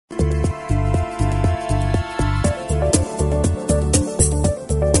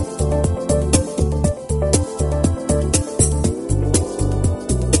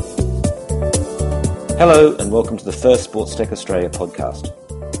Hello and welcome to the first Sports Tech Australia podcast.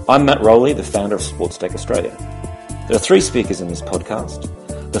 I'm Matt Rowley, the founder of Sports Tech Australia. There are three speakers in this podcast.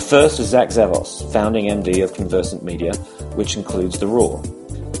 The first is Zach Zavos, founding MD of Conversant Media, which includes The Raw.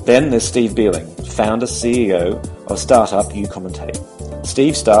 Then there's Steve Bealing, founder CEO of startup You Commentate.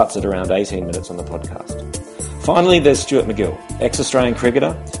 Steve starts at around 18 minutes on the podcast. Finally, there's Stuart MacGill, ex-Australian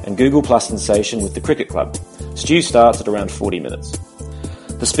cricketer and Google Plus sensation with the Cricket Club. Stu starts at around 40 minutes.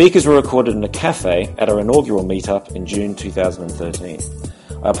 The speakers were recorded in a cafe at our inaugural meetup in June 2013.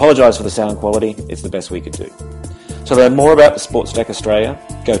 I apologise for the sound quality, it's the best we could do. To learn more about the Sports Tech Australia,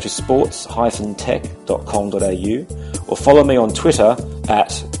 go to sports-tech.com.au or follow me on Twitter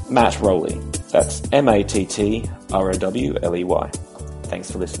at Matt Rowley. That's MatTrowley.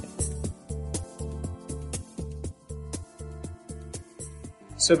 Thanks for listening.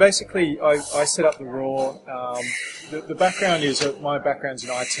 So basically, I set up The Raw. The background is my background's in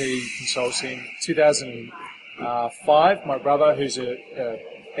IT consulting. 2005, my brother, who's a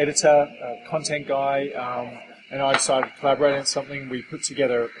editor, a content guy, and I decided to collaborate on something. We put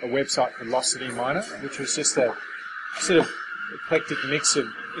together a website called Velocity Miner, which was just a sort of eclectic mix of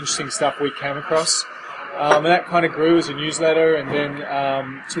interesting stuff we came across. And that kind of grew as a newsletter, and then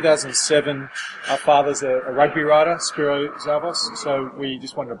 2007, our father's a rugby writer, Spiro Zavos, so we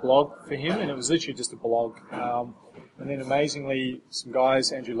just wanted a blog for him, and it was literally just a blog. And then amazingly, some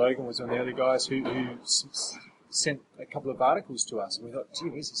guys, Andrew Logan was one of the early guys who sent a couple of articles to us, and we thought, gee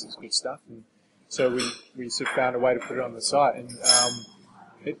whiz, this is good stuff. And so we sort of found a way to put it on the site, and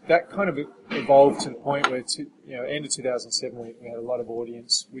that kind of evolved to the point where, end of 2007, we had a lot of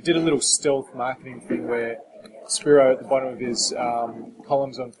audience. We did a little stealth marketing thing where Spiro, at the bottom of his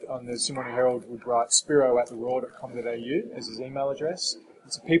columns on the Sydney Morning Herald, would write spiro@theraw.com.au as his email address.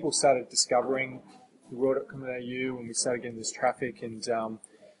 And so people started discovering theraw.com.au, and we started getting this traffic. And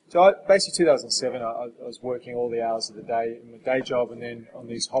basically 2007, I was working all the hours of the day in my day job and then on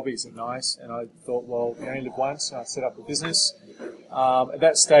these hobbies at night. And I thought, well, you only live once, so I set up a business. At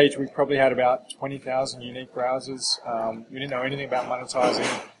that stage, we probably had about 20,000 unique browsers. We didn't know anything about monetizing.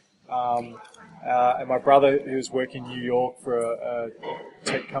 And my brother, who was working in New York for a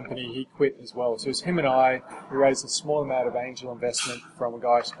tech company, he quit as well. So it was him and I. We raised a small amount of angel investment from a guy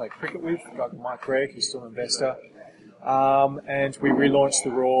I used to play cricket with, a guy called Mike Gregg, who's still an investor. And we relaunched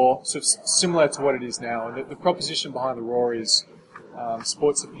The Raw, sort of similar to what it is now. And the proposition behind The Raw is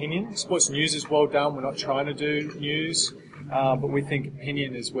sports opinion. Sports news is well done. We're not trying to do news. But we think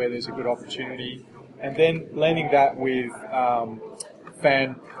opinion is where there's a good opportunity. And then blending that with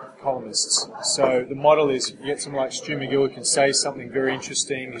fan columnists. So the model is you get someone like Stu MacGill who can say something very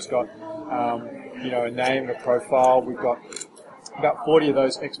interesting. He's got a name and a profile. We've got about 40 of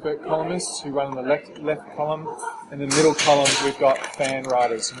those expert columnists who run in the left column. In the middle column, we've got fan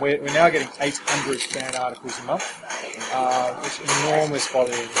writers. And we're now getting 800 fan articles a month, which is enormous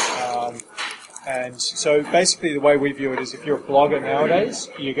volume. And so basically the way we view it is if you're a blogger nowadays,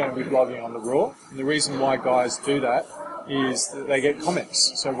 you're going to be blogging on The Raw. And the reason why guys do that is that they get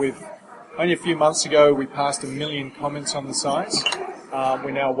comments. So only a few months ago, we passed 1 million comments on the site.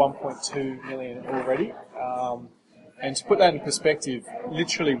 We're now 1.2 million already. And to put that in perspective,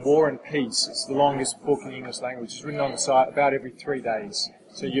 literally War and Peace is the longest book in the English language. It's written on the site about every 3 days.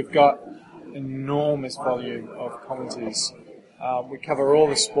 So you've got enormous volume of commenters. We cover all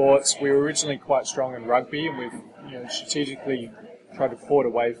the sports. We were originally quite strong in rugby, and we've strategically tried to port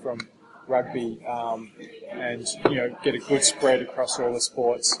away from rugby and get a good spread across all the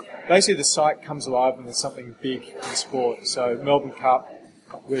sports. Basically, the site comes alive when there's something big in sport. So Melbourne Cup,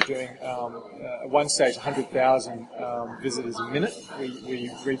 we're doing at one stage 100,000 visitors a minute. We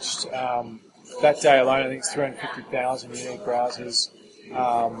reached that day alone, I think it's 350,000 unique browsers.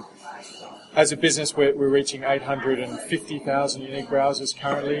 As a business, we're reaching 850,000 unique browsers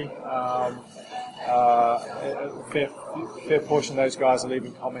currently. A fair portion of those guys are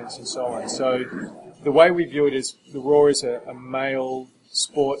leaving comments and so on. So the way we view it is The Raw is a male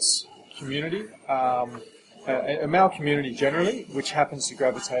sports community, a male community generally, which happens to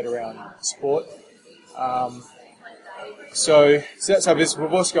gravitate around sport. So that's our business.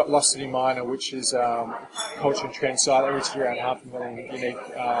 We've also got Velocity Miner, which is culture and trend site that reaches around 500,000 unique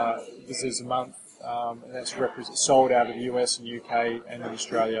visitors a month, and that's sold out of the US and UK and in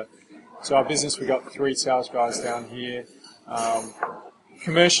Australia. So our business, we've got 3 sales guys down here.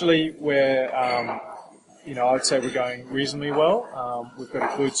 Commercially, we're, I would say we're going reasonably well. We've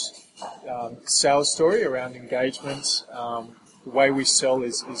got a good sales story around engagement. The way we sell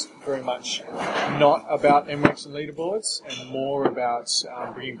is very much not about MREX and leaderboards, and more about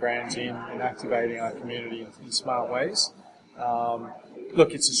bringing brands in and activating our community in smart ways.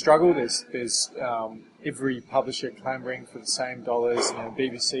 look, it's a struggle. There's every publisher clamouring for the same dollars.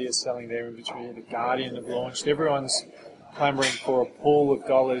 BBC is selling their inventory. The Guardian have launched. Everyone's clamouring for a pool of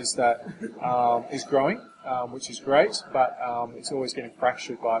dollars that is growing, which is great, but it's always getting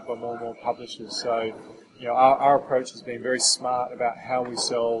fractured by more and more publishers. So, our approach has been very smart about how we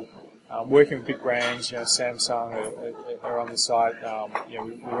sell. Working with big brands, Samsung are on the site. We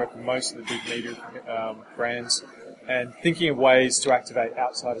work with most of the big media brands, and thinking of ways to activate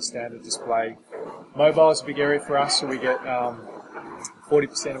outside of standard display. Mobile is a big area for us, so we get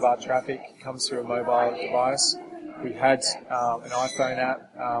 40% of our traffic comes through a mobile device. We had an iPhone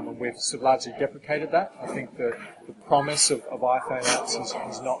app, and we've sort of largely deprecated that. I think that the promise of iPhone apps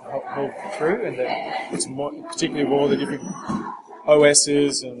is not held true, and that it's more, particularly with all the different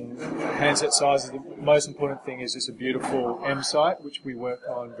OSs and handset sizes, the most important thing is just a beautiful M site, which we work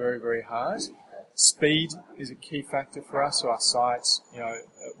on very, very hard. Speed is a key factor for us, so our sites,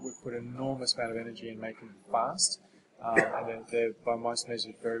 we put an enormous amount of energy in making them fast, and they're by most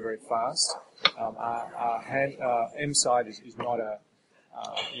measures very, very fast. Our M site is not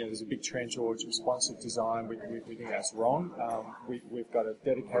there's a big trend towards responsive design. We think that's wrong. We've got a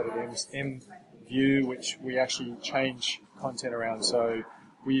dedicated M view, which we actually change content around. So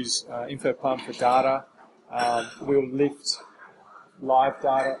we use InfoPlum for data. We'll lift live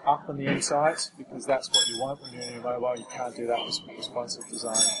data up on the M site because that's what you want when you're in your mobile. You can't do that with responsive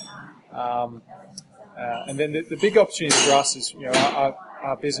design. And then the big opportunity for us is,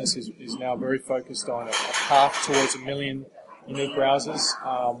 our business is now very focused on a path towards 1 million unique browsers.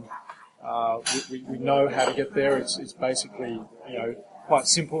 We know how to get there. It's basically, quite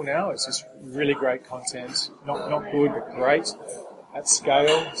simple now. It's just really great content, not good, but great at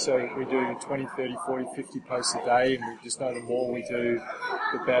scale. So we do 20, 30, 40, 50 posts a day, and we just know the more we do,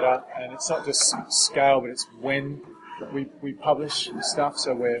 the better. And it's not just scale, but it's when we publish stuff.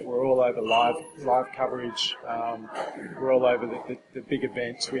 So we're all over live coverage. We're all over the big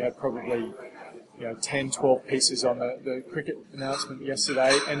events. We had probably 10, 12 pieces on the cricket announcement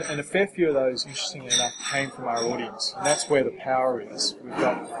yesterday, and a fair few of those, interestingly enough, came from our audience. And that's where the power is. We've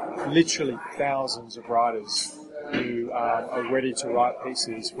got literally thousands of writers who are ready to write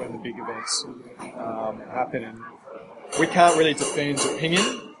pieces when the big events happen. And we can't really defend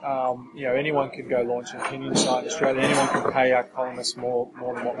opinion. Anyone can go launch an opinion site in Australia. Anyone can pay our columnists more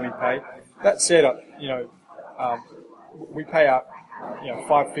than what we pay. That said, we pay out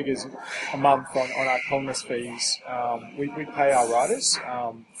 5 figures a month on our columnist fees. We pay our writers.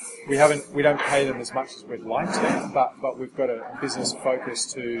 We don't pay them as much as we'd like to, but we've got a business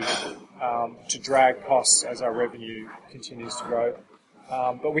focus to drag costs as our revenue continues to grow.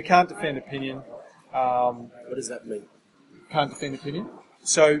 But we can't defend opinion. What does that mean? Can't defend opinion.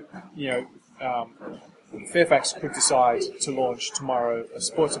 So, Fairfax could decide to launch tomorrow a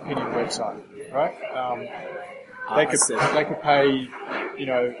sports opinion website, right? They could pay,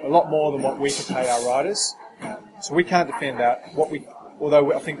 a lot more than what we could pay our writers. So we can't defend that.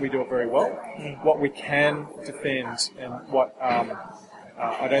 Although I think we do it very well. What we can defend, and what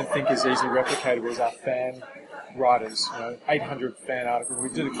I don't think is easily replicatable, is our fan writers. 800 fan articles. We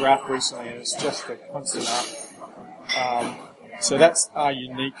did a graph recently, and it's just a constant up. So that's our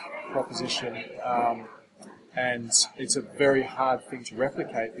unique proposition, and it's a very hard thing to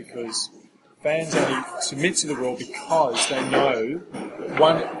replicate because fans only submit to the rule because they know,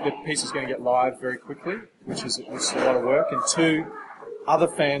 one, the piece is going to get live very quickly, which is a lot of work, and two, other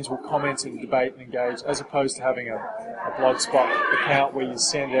fans will comment and debate and engage, as opposed to having a Blogspot account where you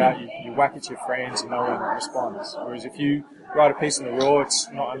send out, you whack at your friends and no one responds. Whereas if you write a piece in the Raw, it's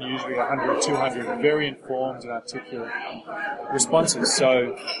not unusually 100, 200 very informed and articulate responses.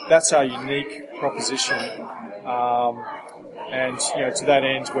 So that's our unique proposition. And, to that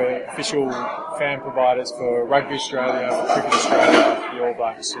end, we're official fan providers for Rugby Australia, for Cricket Australia, the All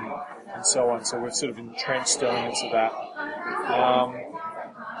Blacks, and so on. So we're sort of entrenched elements of that.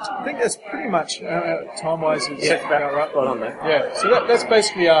 I think that's pretty much, time-wise, it's about right. Right on, mate. Yeah, so that's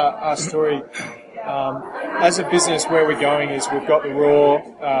basically our story. As a business, where we're going is we've got the Raw,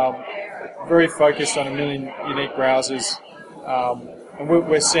 very focused on 1 million unique browsers, and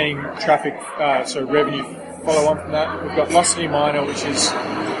we're seeing traffic, revenue follow on from that. We've got Velocity Miner, which is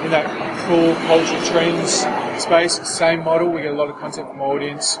in that cool cultural trends space. Same model. We get a lot of content from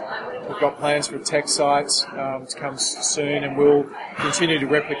audience. We've got plans for a tech site to come soon, and we'll continue to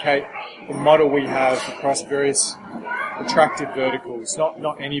replicate the model we have across various attractive verticals.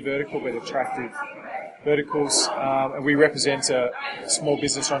 Not any vertical, but attractive verticals. And we represent a small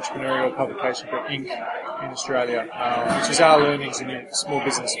business entrepreneurial publication called Inc. in Australia, which is our learnings in the small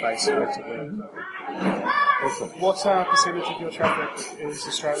business space, effectively. Awesome. What percentage of your traffic is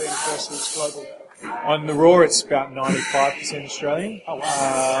Australian versus global? On the Raw, it's about 95% Australian. Oh,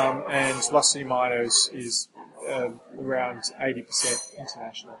 wow. And Lost City Miner is around 80%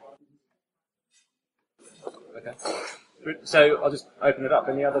 international. Okay. So I'll just open it up.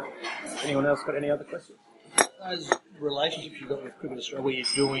 Anyone else got any other questions? Those relationships you've got with Cricket Australia, where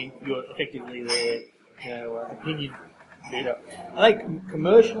you're effectively their opinion leader. Are they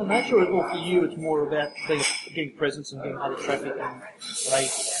commercial in nature, or for you it's more about getting presence and getting other traffic, and are they,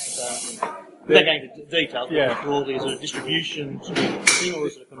 without going into details, but broadly, is it a distribution sort of thing, or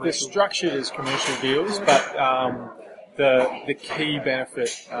is it a commercial? They're structured as commercial deals, but the key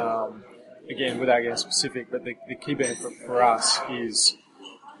benefit, again, without getting specific, but the key benefit for us is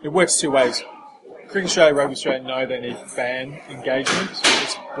it works two ways. Cricket Australia, Rugby Australia know they need fan engagement.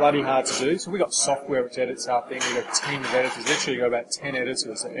 It's bloody hard to do. So we've got software which edits our thing. We've got a team of editors. Literally, got about 10 editors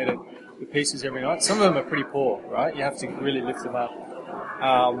that edit the pieces every night. Some of them are pretty poor, right? You have to really lift them up.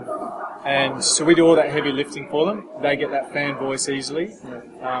 And so we do all that heavy lifting for them. They get that fan voice easily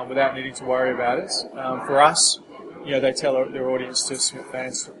without needing to worry about it. For us, they tell their audience to submit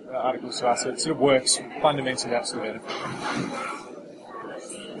fans articles to us. So it sort of works fundamentally. That's the benefit.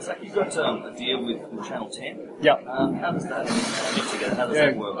 So you've got a deal with Channel 10. Yeah. How does that fit together? How does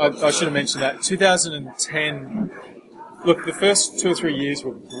that work? I should have mentioned that. 2010. Look, the first 2 or 3 years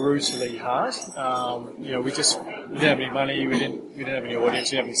were brutally hard. We didn't have any money. We didn't have any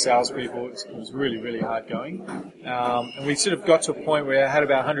audience. We didn't have any salespeople. It was really, really hard going. And we sort of got to a point where I had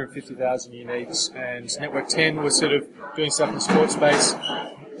about 150,000 uniques, and Network 10 was sort of doing stuff in the sports space,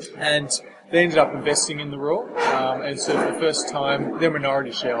 and they ended up investing in the Raw, and so for the first time, they're a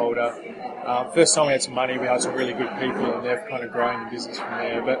minority shareholder. First time we had some money, we had some really good people, and they've kind of grown the business from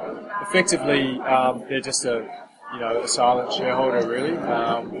there. But effectively, they're just a silent shareholder, really.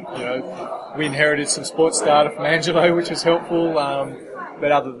 We inherited some sports data from Angelo, which was helpful.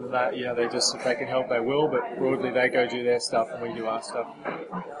 But other than that, they just, if they can help, they will. But broadly, they go do their stuff, and we do our stuff.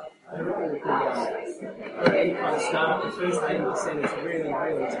 Any kind of startup, the first 80% is really,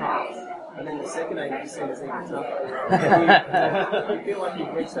 really tough, and then the second 80% is even tougher. Do you feel like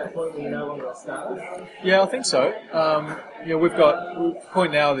you've reached that point where you're no longer a startup? Yeah, I think so. We've got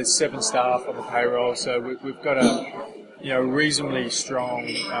point now. There's 7 staff on the payroll, so we've got a reasonably strong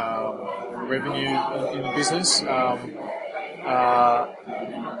revenue in the business.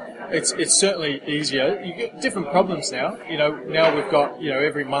 It's certainly easier. You get different problems now. Now we've got,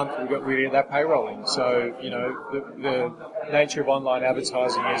 every month we get that payrolling. So, the nature of online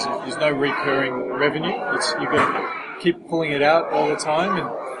advertising is there's no recurring revenue. You've got to keep pulling it out all the time, and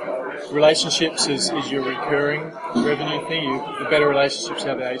relationships is your recurring revenue thing. The better relationships you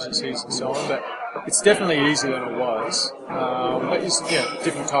have with agencies and so on, but it's definitely easier than it was. But it's,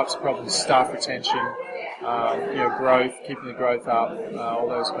 different types of problems, staff retention, growth, keeping the growth up, all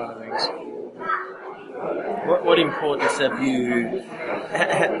those kind of things. What importance have you,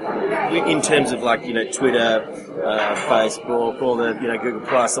 in terms of Twitter, Facebook, all the Google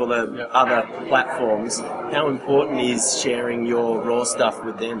Plus, all the other platforms? How important is sharing your Raw stuff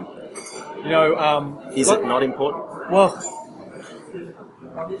with them? Is it not important? Well,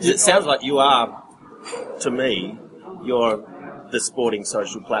 it sounds like you are. To me, you're the sporting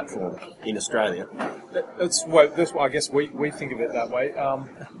social platform in Australia. That's what I guess we think of it that way.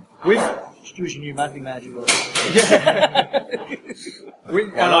 Stu's your new marketing manager. Why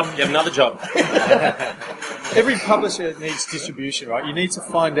not? Get another job. Every publisher needs distribution, right? You need to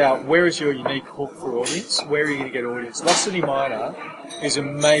find out where is your unique hook for audience, where are you going to get audience. Lost City Miner is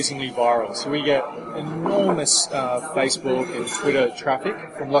amazingly viral, so we get enormous Facebook and Twitter traffic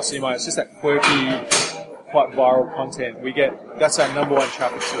from Lost City Miner. It's just that quirky, quite viral content. That's our number one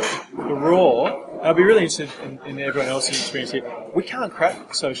traffic source. The Raw, and I'll be really interested in everyone else's experience here. We can't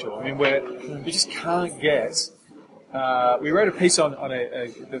crack social. I mean, we just can't get. We wrote a piece on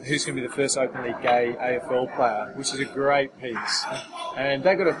who's going to be the first openly gay AFL player, which is a great piece, and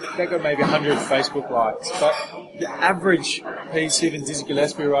they got maybe 100 Facebook likes. But the average piece, even Dizzy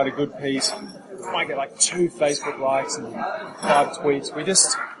Gillespie write a good piece, might get like 2 Facebook likes and 5 tweets.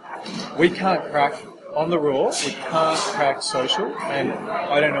 We can't crack. On the Raw, we can't crack social, and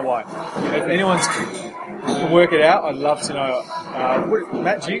I don't know why. If anyone can work it out, I'd love to know.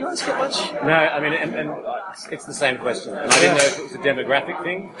 Matt, do you guys get much? No, I mean, and it's the same question. And I didn't know if it was a demographic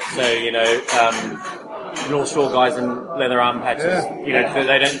thing. So, North Shore guys in leather arm patches,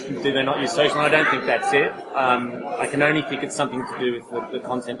 do they not use social? And I don't think that's it. I can only think it's something to do with the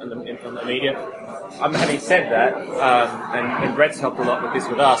content and the media. Having said that, and Brett's helped a lot with this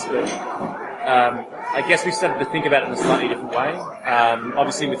with us, but I guess we started to think about it in a slightly different way.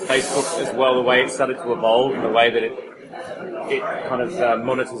 Obviously with Facebook as well, the way it started to evolve and the way that it kind of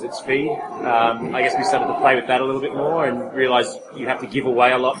monitors its feed. I guess we started to play with that a little bit more and realised you have to give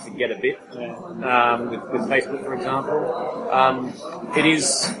away a lot to get a bit. With Facebook, for example,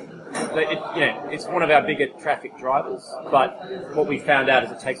 it's one of our bigger traffic drivers. But what we found out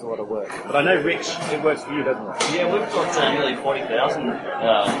is it takes a lot of work. But I know, Rich, it works for you, doesn't it? Yeah, we've got nearly 40,000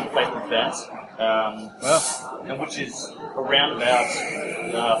 Facebook fans. And which is around about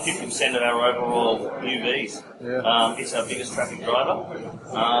 50% of our overall UVs. It's our biggest traffic driver.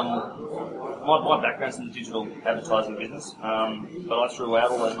 My background's in the digital advertising business, but I threw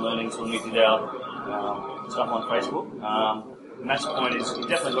out all those learnings when we did our stuff on Facebook. And that's the point, is you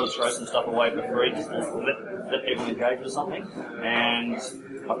definitely got to throw some stuff away for free, just let people engage with something. And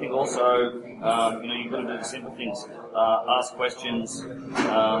I think also, you've got to do the simple things. Ask questions,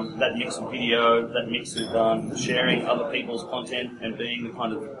 that mix of video, that mix of sharing other people's content and being the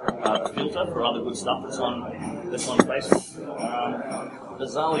kind of filter for other good stuff that's on Facebook.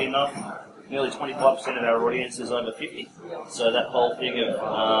 Bizarrely enough, nearly 25% of our audience is over 50. So that whole thing of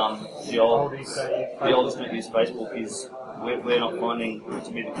the oldest don't use Facebook is we're not finding it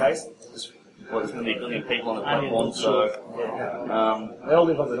to be the case. There's going to be a billion people on the platform, so... they all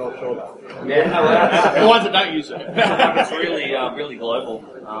live on the North Shore, though. Yeah, the ones that don't use it. It's really global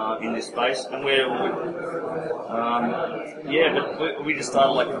in this space, and but we just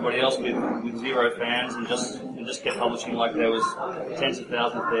started like everybody else with zero fans and just kept publishing like there was tens of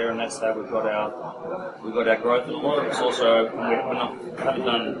thousands there, and that's how we got our growth. And a lot of it's also, we haven't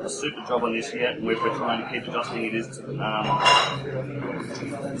done a super job on this yet, and we're trying to keep adjusting it, is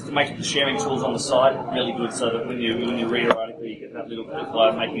to make the sharing tools on the site really good, so that when you read an article, you get that little click by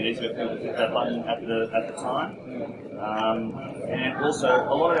making it easier for people to click that button at the time. And also,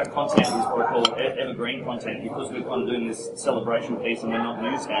 a lot of our content is what I call evergreen content, because we're kind of doing this celebration piece and we're not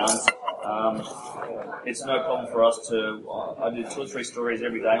news hounds. It's no problem for us to... I do 2 or 3 stories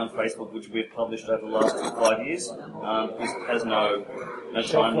every day on Facebook, which we've published over the last 5 years. It has no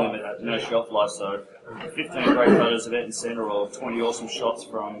time limit, no shelf life, so 15 great photos of Ayrton Senna or 20 awesome shots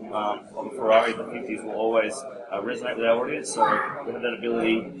from Ferrari, the 50s, will always resonate with our audience, so we have that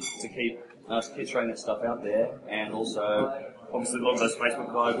ability to keep throwing that stuff out there. And also, obviously, a lot of those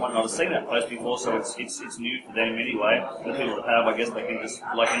Facebook guys might not have seen that post before, so it's new for them anyway. The people that have, I guess they can just,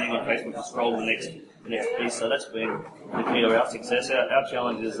 like anything on Facebook, just scroll the next piece. So that's been the key to our success. Our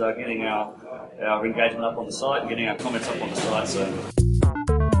challenge is getting our engagement up on the site and getting our comments up on the site.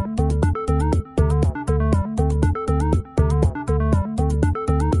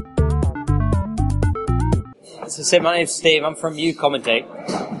 So my name's Steve. I'm from uCommentate.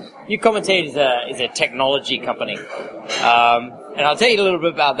 uCommentate is a technology company. And I'll tell you a little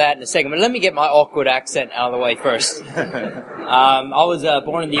bit about that in a second, but let me get my awkward accent out of the way first. I was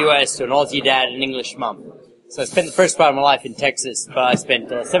born in the US to an Aussie dad and an English mum. So I spent the first part of my life in Texas, but I spent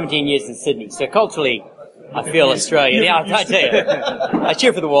 17 years in Sydney. So culturally, I feel Australian. Yeah, I tell you, I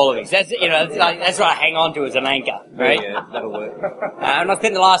cheer for the Wallabies. That's what I hang on to as an anchor, right? Yeah, that'll work. And I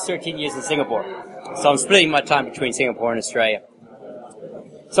spent the last 13 years in Singapore. So I'm splitting my time between Singapore and Australia.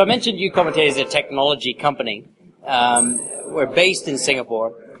 So I mentioned uCommentate is a technology company. We're based in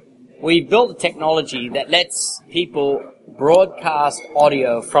Singapore. We built a technology that lets people broadcast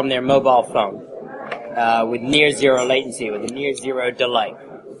audio from their mobile phone with near zero latency, with a near zero delay.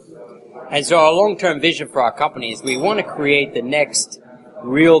 And so our long-term vision for our company is we want to create the next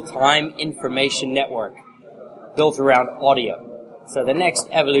real-time information network built around audio. So the next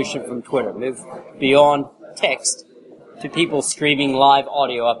evolution from Twitter, move beyond text to people streaming live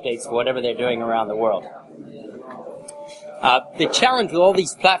audio updates for whatever they're doing around the world. The challenge with all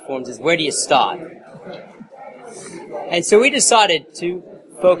these platforms is, where do you start? And so we decided to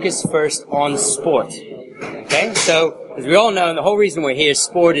focus first on sport. Okay, so as we all know, and the whole reason we're here,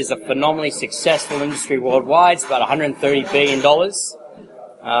 sport is a phenomenally successful industry worldwide. It's about $130 billion,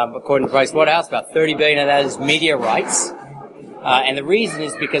 according to Pricewaterhouse. About $30 billion of that is media rights. And the reason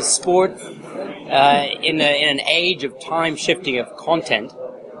is because sport, in an age of time shifting of content,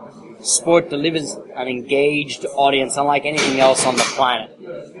 sport delivers an engaged audience unlike anything else on the planet.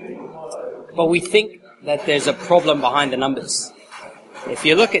 But we think that there's a problem behind the numbers. If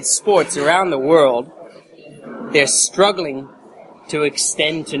you look at sports around the world, they're struggling to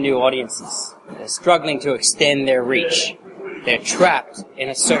extend to new audiences. They're struggling to extend their reach. They're trapped in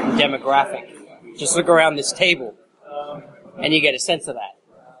a certain demographic. Just look around this table, and you get a sense of that.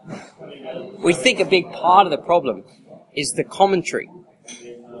 We think a big part of the problem is the commentary.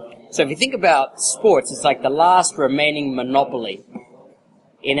 So if you think about sports, it's like the last remaining monopoly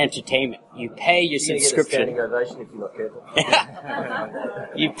in entertainment. You pay your subscription. You're going to get a standing ovation if you're not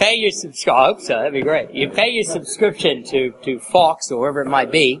careful. You pay your subscription. I hope so. That'd be great. You pay your subscription to Fox or wherever it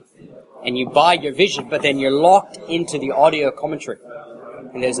might be, and you buy your vision, but then you're locked into the audio commentary,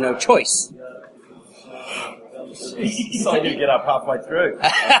 and there's no choice. So you get up halfway through.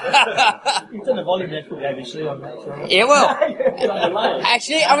 You've done the volume network actually on that. So. Yeah, well,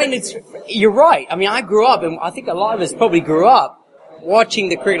 actually, I mean, you're right. I mean, I grew up, and I think a lot of us probably grew up watching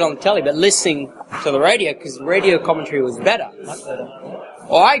the cricket on the telly, but listening to the radio because radio commentary was better.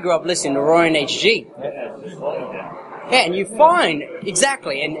 Or I grew up listening to Roy and HG. Yeah, and you find,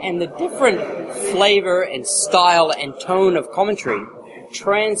 exactly, and the different flavor and style and tone of commentary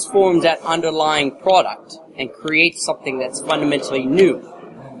transforms that underlying product and creates something that's fundamentally new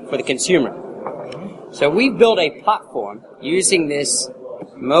for the consumer. So we've built a platform using this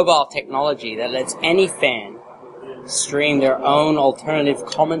mobile technology that lets any fan stream their own alternative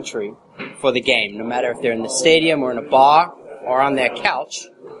commentary for the game. No matter if they're in the stadium or in a bar or on their couch,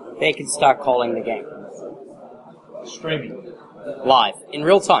 they can start calling the game. Streaming. Live, in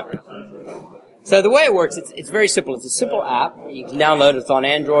real time. So the way it works, it's very simple. It's a simple app. You can download it. It's on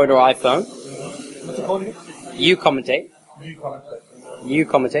Android or iPhone. What's it called again? You Commentate. You commentate. You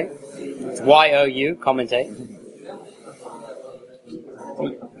Commentate. It's Y-O-U, Commentate.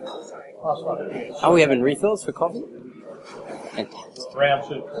 Are we having refills for coffee? Fantastic. Round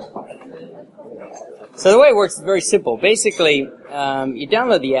two. So the way it works is very simple. Basically, you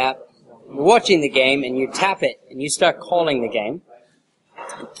download the app, you're watching the game, and you tap it, and you start calling the game.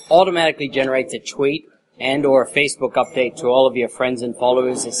 It automatically generates a tweet and or a Facebook update to all of your friends and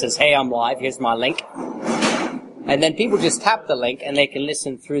followers that says, hey, I'm live, here's my link. And then people just tap the link, and they can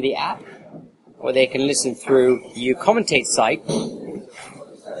listen through the app, or they can listen through You Commentate site,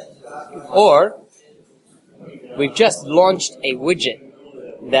 or we've just launched a widget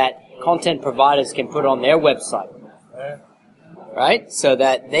that content providers can put on their website, right? So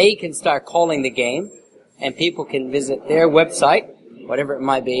that they can start calling the game, and people can visit their website, whatever it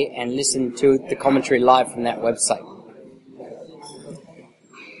might be, and listen to the commentary live from that website.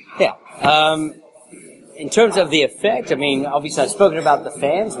 Yeah. In terms of the effect, I mean, obviously I've spoken about the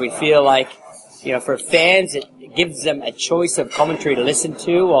fans. We feel like, for fans, it gives them a choice of commentary to listen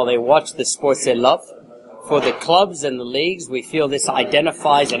to while they watch the sports they love. For the clubs and the leagues, we feel this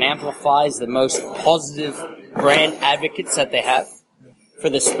identifies and amplifies the most positive brand advocates that they have. For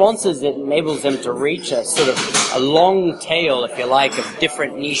the sponsors, it enables them to reach a sort of a long tail, if you like, of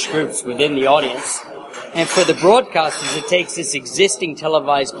different niche groups within the audience. And for the broadcasters, it takes this existing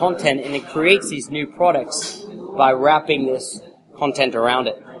televised content and it creates these new products by wrapping this content around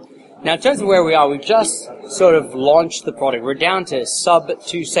it. Now, in terms of where we are, we've just sort of launched the product. We're down to sub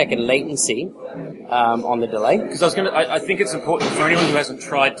 2-second latency on the delay. Because I think it's important for anyone who hasn't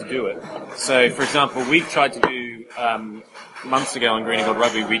tried to do it. So, for example, we tried to do months ago on Green and Gold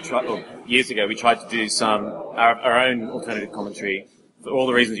Rugby. Years ago, we tried to do our own alternative commentary for all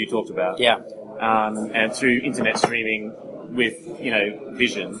the reasons you talked about. Yeah. And through internet streaming with,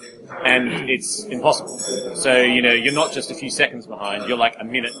 vision, and it's impossible. So, you're not just a few seconds behind, you're like a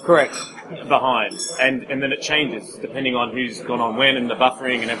minute Correct. behind. And then it changes depending on who's gone on when and the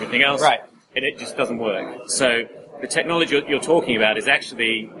buffering and everything else. Right. And it just doesn't work. So the technology you're talking about is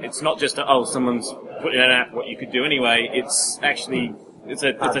actually, it's not just someone's put in an app what you could do anyway, it's actually, it's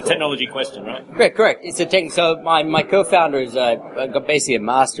a technology question, right? Correct. It's a tech. So my co-founder is got basically a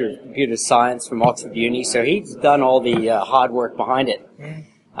master of computer science from Oxford Uni, so he's done all the hard work behind it.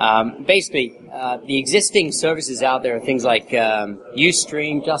 Basically, the existing services out there are things like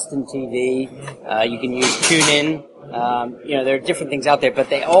Ustream, Justin TV. You can use TuneIn. There are different things out there, but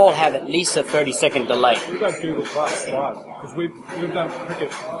they all have at least a 30-second delay. We've got Google Plus live because we've done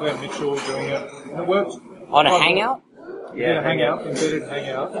cricket. Glenn Mitchell doing it, and it works on a Hangout. Yeah, Hangout, embedded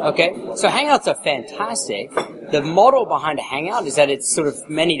Hangout. Okay, so Hangouts are fantastic. The model behind a Hangout is that it's sort of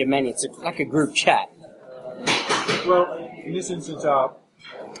many to many. It's like a group chat. Well, in this instance, our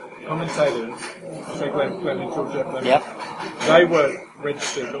commentators, say Glenn Mitchell, Jeff Lemon, Yep. they were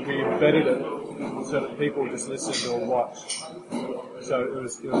registered, but we embedded it so that people just listened or watched. So it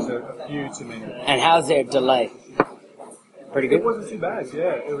was a few to many. And how's their delay? Pretty good? It wasn't too bad,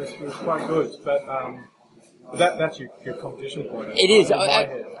 yeah. It was quite good, but that's your competition point. It is.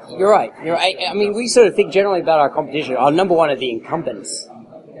 You're right. I mean, we sort of think generally about our competition. Our number one are the incumbents.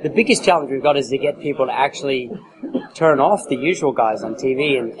 The biggest challenge we've got is to get people to actually turn off the usual guys on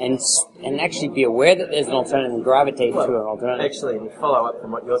TV and actually be aware that there's an alternative and gravitate to an alternative. Actually, to follow up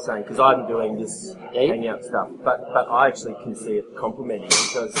from what you're saying, because I'm doing this Hangout stuff, but I actually can see it complementing,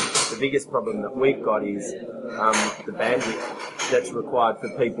 because the biggest problem that we've got is the bandwidth. that's required for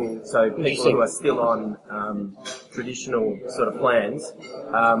people. So people who are still on traditional sort of plans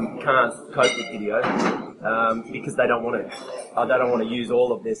can't cope with video because they don't want to. They don't want to use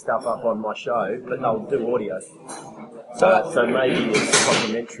all of their stuff up on my show, but they'll do audio. So maybe it's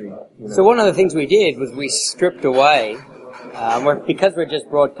complementary. You know. So one of the things we did was we stripped away, because we're just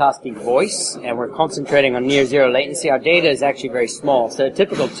broadcasting voice and we're concentrating on near zero latency, our data is actually very small. So a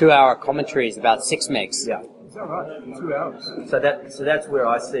typical 2-hour commentary is about 6 megs. Yeah. Is that right? 2 hours. So that's where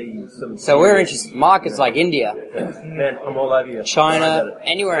I see some. So we're interested in markets like India, Man, I'm all over you. China,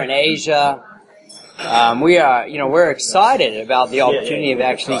 anywhere in Asia. We're excited about the opportunity of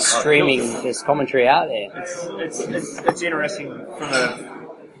actually streaming this commentary out there. It's interesting from a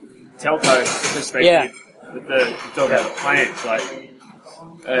telco perspective. Yeah. With the talk about the plans, like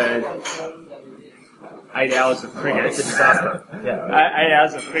 8 hours of cricket. It's a disaster. Yeah. 8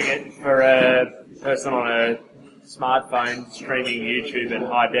 hours of cricket for a person on a smartphone streaming YouTube in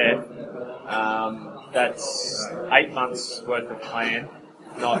high def. That's 8 months worth of plan.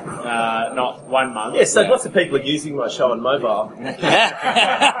 Not 1 month. Yeah, so lots of people are using my show on mobile. Quite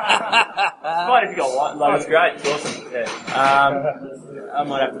if you got one. That's great. It's awesome. Yeah. I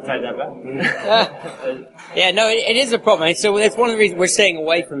might have to take that back. Yeah, no, it is a problem. So that's one of the reasons we're staying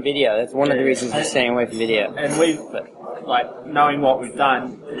away from video. That's one of the reasons we're staying away from video. And we've, knowing what we've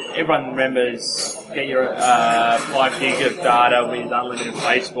done, everyone remembers get your 5 gig of data with unlimited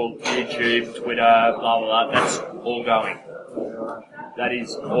Facebook, YouTube, Twitter, blah, blah, blah. That's all going. That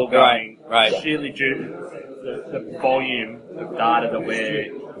is all going. Right. Purely due to the volume of data that we're...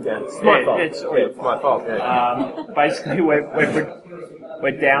 Yeah, it's my fault. It's my fault. Yeah. Basically,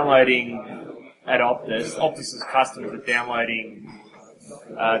 we're downloading at Optus. Optus's customers are downloading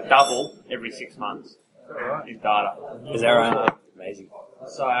double every 6 months in data. Is that right? Amazing.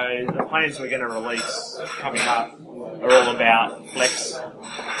 So the plans we're going to release coming up are all about flex.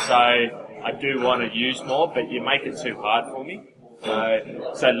 So I do want to use more, but you make it too hard for me.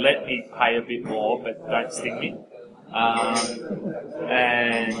 So let me pay a bit more, but don't sting me.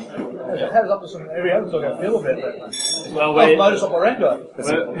 And How does Optus and every other talk feel about that? well, Modus operandi.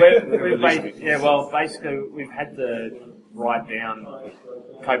 basically we've had to write down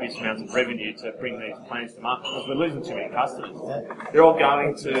copious amounts of revenue to bring these plans to market because we're losing too many customers. They're all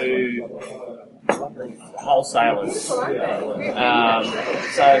going to wholesalers. So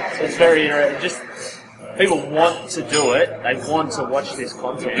it's very interesting. People want to do it. They want to watch this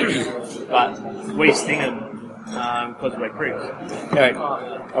content, but we sting them because we're creeps. Right.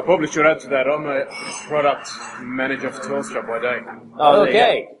 I probably should add to that. I'm a product manager for Telstra by day. Oh,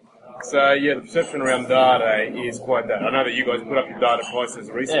 okay. So yeah, the perception around data is quite that. I know that you guys put up your data prices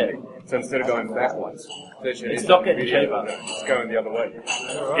recently. So instead of going backwards, it's not getting cheaper. It's going the other way.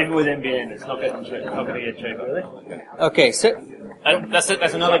 Even with NBN, it's not getting cheaper. It's not going to get cheaper. Really? Okay, so That's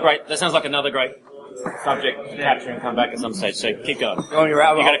another great. That sounds like another great subject to capture and come back at some stage. So keep going. you've got You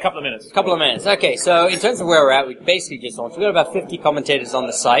got a couple of minutes. Okay, so in terms of where we're at, we basically just launched. We've got about 50 commentators on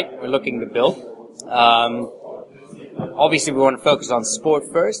the site we're looking to build. Obviously, we want to focus on sport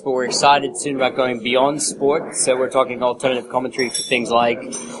first, but we're excited soon about going beyond sport. So we're talking alternative commentary for things like,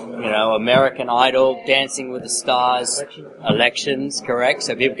 American Idol, Dancing with the Stars, elections, correct?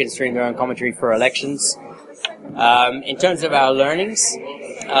 So people can stream their own commentary for elections. In terms of our learnings,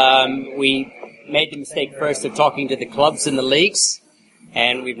 we made the mistake first of talking to the clubs and the leagues,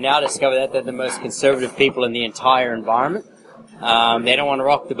 and we've now discovered that they're the most conservative people in the entire environment. They don't want to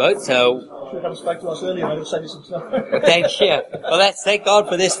rock the boat, so... Should have come and spoke to us earlier, maybe save you some stuff. Thank you. Well, thank God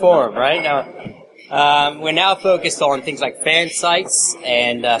for this forum, right? Now, we're now focused on things like fan sites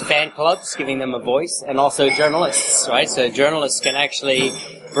and fan clubs, giving them a voice, and also journalists, right? So journalists can actually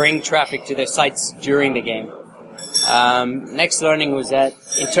bring traffic to their sites during the game. Next learning was that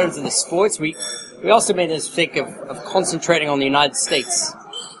in terms of the sports, we also made the mistake of concentrating on the United States.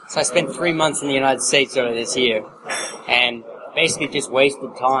 So I spent 3 months in the United States earlier this year, and basically just wasted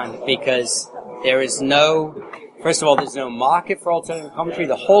time because there's no market for alternative commentary.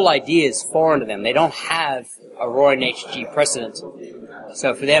 The whole idea is foreign to them. They don't have a Roy and HG precedent.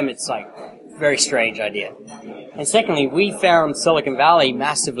 So for them, it's like a very strange idea. And secondly, we found Silicon Valley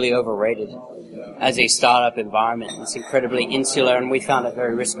massively overrated as a startup environment. It's incredibly insular, and we found it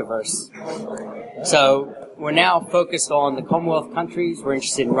very risk averse. So we're now focused on the Commonwealth countries. We're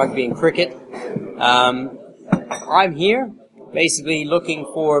interested in rugby and cricket. I'm here basically looking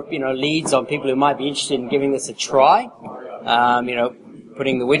for, leads on people who might be interested in giving this a try.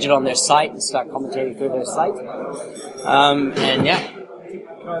 Putting the widget on their site and start commentating through their site. Can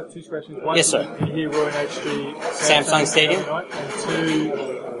I have 2 questions? One, Yes, sir. Can you hear Roy and HG Samsung Stadium? And 2,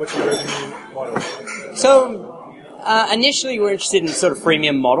 what's your revenue model? So, Initially, we're interested in sort of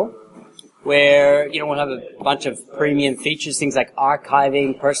freemium model, where we'll have a bunch of premium features, things like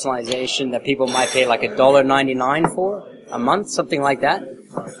archiving, personalization that people might pay like $1.99 for a month, something like that.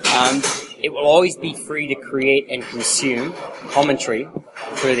 It will always be free to create and consume commentary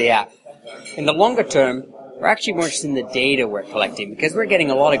through the app. In the longer term, we're actually more interested in the data we're collecting, because we're getting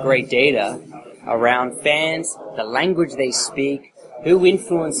a lot of great data around fans, the language they speak, who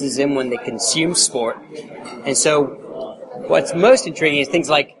influences them when they consume sport. And so what's most intriguing is things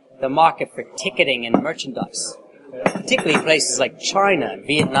like the market for ticketing and merchandise, particularly in places like China,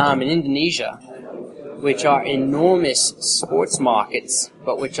 Vietnam, and Indonesia, which are enormous sports markets,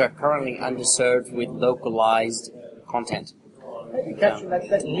 but which are currently underserved with localized content. How do you capture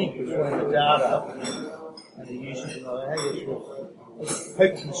that link between the data and the usage and how you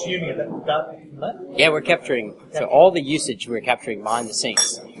consuming that data from that? Yeah, we're capturing, so all the usage we're capturing behind the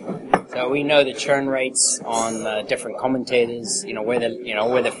scenes. So we know the churn rates on different commentators, where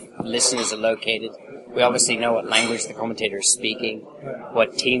the listeners are located. We obviously know what language the commentator is speaking,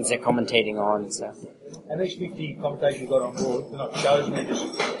 what teams they're commentating on. So. And these 50 commentators you've got on board, they're not chosen, they're just...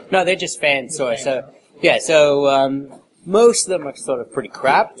 No, they're just fans. So most of them are sort of pretty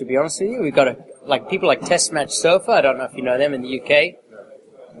crap, to be honest with you. We've got people like Test Match Sofa. I don't know if you know them in the UK.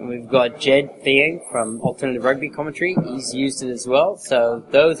 And we've got Jed Thieng from Alternative Rugby Commentary. He's used it as well. So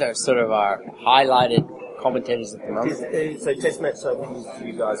those are sort of our highlighted commentators at the moment. So Test Match Sofa,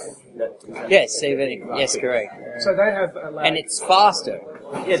 you guys... Yes, yes, correct. So they have and it's faster.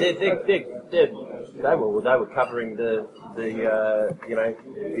 Yeah, they were covering the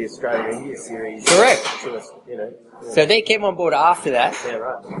Australia India series. Correct. To us, So they came on board after that. Yeah,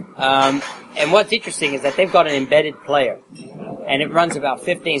 right. And what's interesting is that they've got an embedded player, and it runs about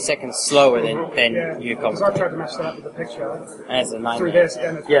 15 seconds slower than you Because I comment. tried to match that up with the picture That's a through nightmare. this,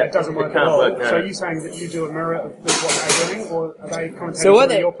 and it doesn't work at can't all. work, no. So are you saying that you do a mirror of what they're doing, or are they commentating So what on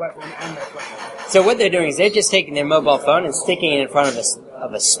they- your platform and their platform? So what they're doing is they're just taking their mobile phone and sticking it in front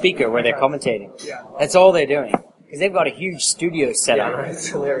of a speaker where they're commentating. Yeah. That's all they're doing, because they've got a huge studio set up. It's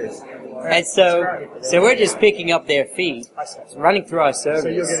hilarious. And so we're just picking up their feed, running through our servers. So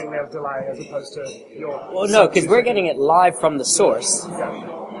you're getting their delay as opposed to your... Well, no, because we're getting it live from the source.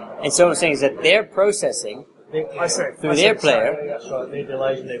 And so what I'm saying is that they're processing I see. through their player. That's right, their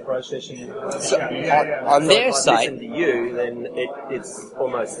delays in their processing. On their If I site. listen to you, then it's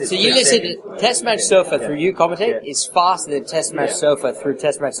almost... So you listen to Test Match Sofa through you commentate is faster than Test Match Sofa through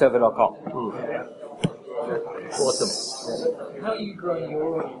testmatchsofa.com. Awesome. How are you growing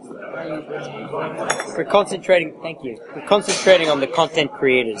your audience? How are you growing your audience? We're concentrating on the content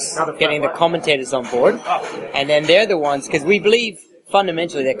creators, getting the commentators on board, and then they're the ones, because we believe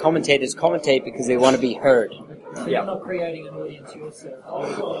fundamentally that commentators commentate because they want to be heard. So you're not creating an audience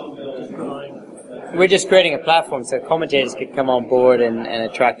yourself, you're just growing. We're just creating a platform so commentators can come on board and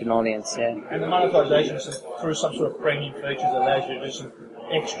attract an audience. Yeah. And the monetization is through some sort of premium features allows you to do some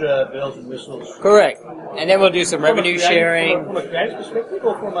extra bells and whistles. Correct. And then we'll do some revenue sharing, From a creative perspective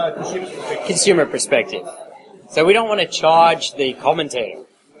or from a consumer perspective? consumer perspective. So we don't want to charge the commentator.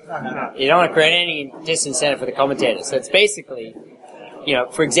 You don't want to create any disincentive for the commentator. So it's basically,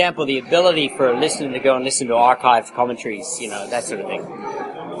 for example, the ability for a listener to go and listen to archived commentaries, that sort of thing.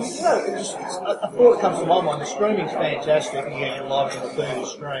 A thought comes to my mind. The streaming's fantastic, and getting it live on the 30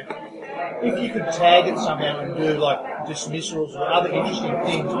 stream. If you could tag it somehow and do like dismissals or other interesting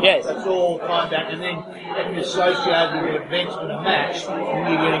things, Yes. that's all timed out, and then it can be associated with events and a match,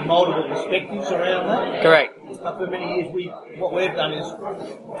 and you're getting multiple perspectives around that. Correct. But for many years, what we've done is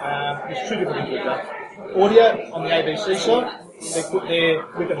there's two different things we've done. Audio on the ABC side, they put their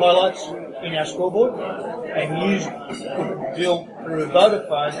wicket highlights in our scoreboard, and used the deal through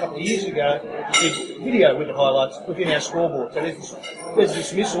Vodafone a couple of years ago with video wicket highlights within our scoreboard. So there's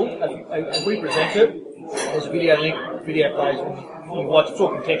dismissal as we present it. There's a video link, video plays, and you watch. It's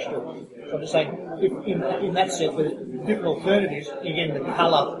all contextual. So I'm just saying, in that sense, with different alternatives, you're getting the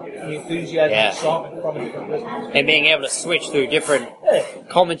colour, the enthusiasm, the excitement from a different person. And being able to switch through different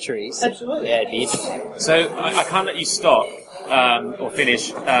commentaries. Absolutely. Yeah, it'd be interesting. So I can't let you stop or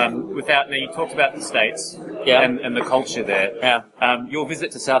finish without. Now you talked about the States and the culture there. Yeah. Your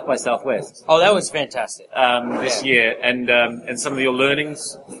visit to South by Southwest Oh, that was fantastic. this year, and some of your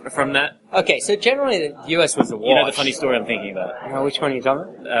learnings from that. Okay, so generally the US was a wash. You know the funny story I'm thinking about Which one are you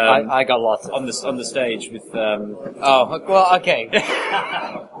talking about? I got lots of on the stage with. Oh, well, okay.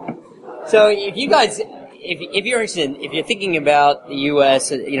 So if you guys, if you're interested, if you're thinking about the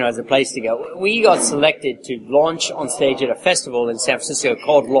US, as a place to go, we got selected to launch on stage at a festival in San Francisco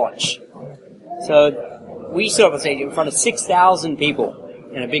called Launch. So we stood up on stage in front of 6,000 people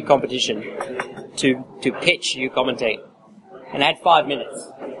in a big competition to pitch you commentate. And I had 5 minutes.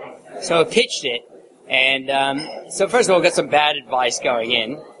 So I pitched it, and so first of all, got some bad advice going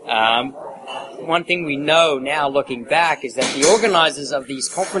in. One thing we know now, looking back, is that the organizers of these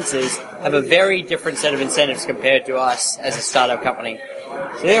conferences have a very different set of incentives compared to us as a startup company.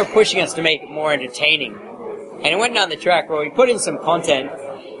 So they were pushing us to make it more entertaining. And it went down the track where we put in some content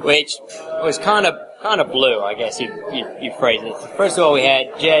which was kind of blue, I guess you phrase it. First of all, we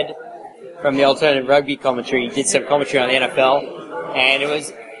had Jed from the Alternative Rugby Commentary, did some commentary on the NFL, and it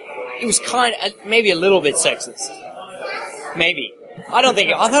was kind of maybe a little bit sexist. Maybe. I thought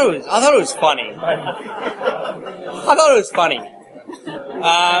it was funny. I thought it was funny.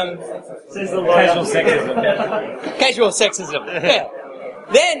 Casual sexism. Casual sexism. Yeah.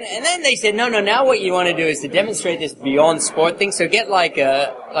 Then they said, no, now what you want to do is to demonstrate this beyond sport thing, so get like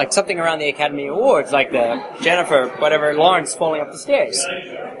something around the Academy Awards, like the Jennifer, whatever, Lawrence falling up the stairs,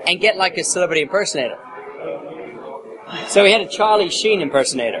 and get like a celebrity impersonator. So we had a Charlie Sheen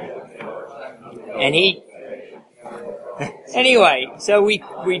impersonator. And anyway, so we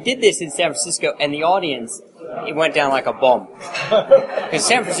did this in San Francisco, and the audience, it went down like a bomb. Because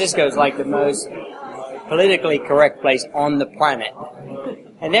San Francisco is like the most politically correct place on the planet.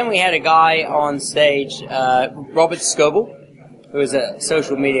 And then we had a guy on stage, Robert Scoble, who was a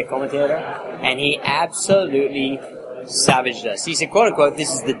social media commentator, and he absolutely savaged us. He said, quote unquote,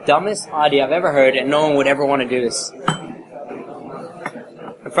 "This is the dumbest idea I've ever heard, and no one would ever want to do this."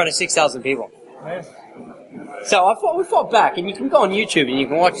 In front of 6,000 people. So we fought back, and you can go on YouTube and you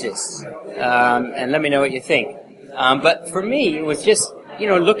can watch this, and let me know what you think. But for me, it was just,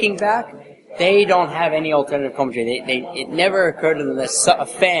 looking back, they don't have any alternative commentary. It never occurred to them that a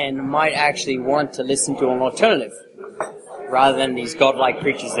fan might actually want to listen to an alternative, rather than these godlike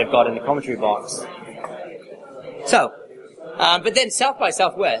creatures they've got in the commentary box. So, but then South by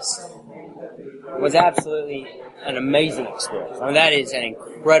Southwest was absolutely an amazing experience. I mean, that is an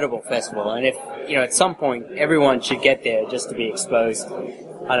incredible festival, and if, at some point, everyone should get there just to be exposed.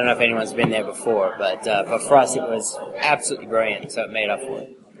 I don't know if anyone's been there before, but for us it was absolutely brilliant, so it made up for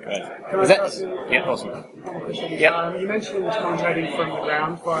it. Great. Yeah, awesome. Yeah. You mentioned commentating from the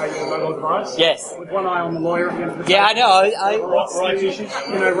ground via your mobile device. Yes. With one eye on the lawyer at the end of the day. Yeah, I know. Rights issues.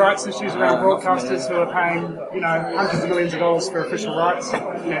 Rights issues around broadcasters who are paying, hundreds of millions of dollars for official rights.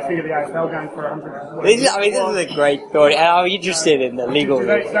 Figure the AFL going for 100. This is a great thought, and I'm interested in the legal.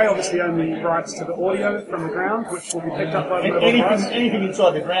 They obviously own the rights to the audio from the ground, which will be picked up by the mobile device. Anything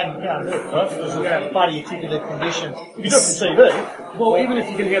inside the ground you can't do, right? Because part of your ticketed condition. If you do it from TV, well, even if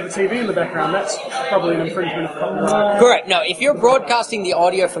you can hear the TV in the background, that's probably an infringement of copyright. Correct. No, if you're broadcasting the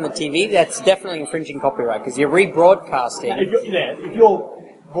audio from the TV, that's definitely infringing copyright, because you're rebroadcasting. If you're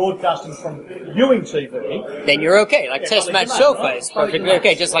broadcasting from viewing TV, then you're okay. Like Test Match Sofa is perfectly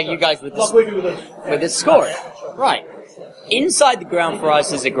okay, just like you guys with the score. Right. Inside the ground for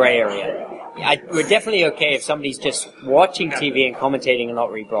us is a grey area. We're definitely okay if somebody's just watching TV and commentating and not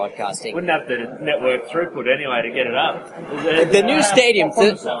rebroadcasting. Wouldn't have the network throughput anyway to get it up. The new stadiums...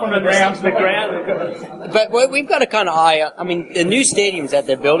 From the ground to the ground. But we've got to kind of the new stadiums that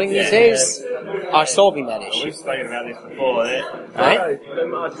they're building these days are solving that issue. We've spoken about this before. Right?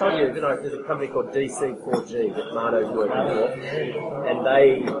 I told you, there's a company called DC4G that Marto's working for, and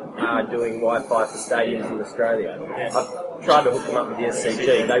they are doing Wi-Fi for stadiums in Australia. I've tried to hook them up with the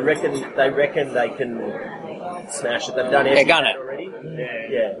SCG. They reckon they can smash it. They've done They're gonna. already.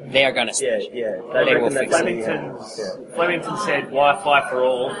 Yeah. They are gonna smash. Yeah. They will fix it. Flemington said Wi-Fi for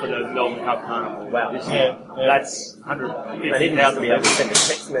all for the Melbourne Cup Carnival. Wow. That's They didn't 150,000 have to be able to send a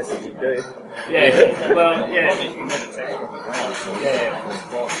text message, dude. Yeah, well, yeah.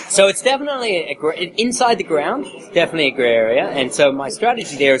 So it's definitely inside the ground. It's definitely a grey area, and so my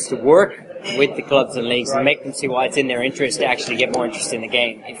strategy there is to work with the clubs and leagues and make them see why it's in their interest to actually get more interest in the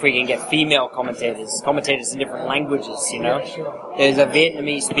game. If we can get female commentators in different languages, There's a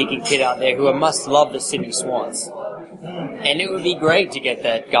Vietnamese-speaking kid out there who must love the Sydney Swans. And it would be great to get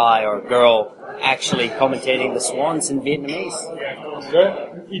that guy or girl actually commentating the Swans in Vietnamese.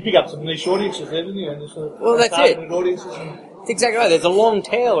 You pick up some niche audiences, didn't you? Well, that's it. Audiences That's exactly right. There's a long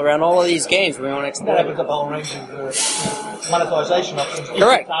tail around all of these games we want to explore. that opens up a whole range of monetisation options. If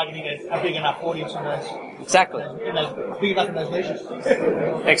Correct. you're targeting a big enough audience in those, Exactly. big enough in those niches.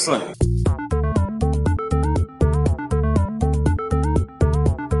 Excellent.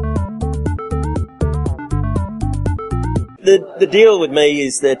 The deal with me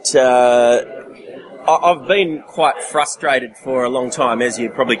is that I've been quite frustrated for a long time, as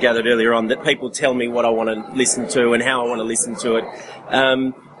you probably gathered earlier on, that people tell me what I want to listen to and how I want to listen to it.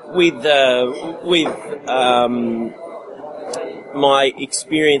 my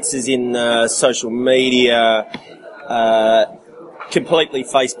experiences in social media, completely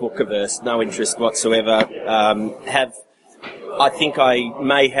Facebook averse, no interest whatsoever. I think I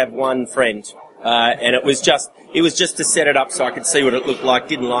may have one friend, and it was just to set it up so I could see what it looked like.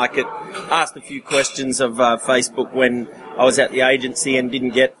 Didn't like it. Asked a few questions of Facebook when I was at the agency and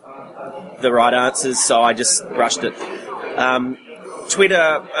didn't get the right answers, so I just brushed it. Twitter,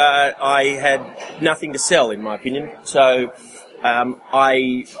 I had nothing to sell, in my opinion, so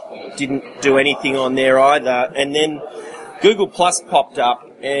I didn't do anything on there either. And then Google Plus popped up,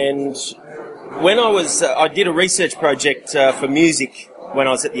 and when I did a research project for music when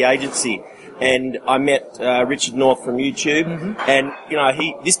I was at the agency, and I met Richard North from YouTube, and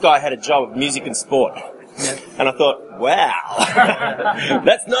this guy had a job of music and sport. Yeah. And I thought, wow,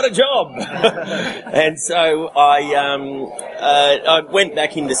 that's not a job. And so I went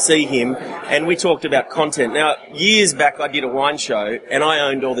back in to see him, and we talked about content. Now, years back, I did a wine show, and I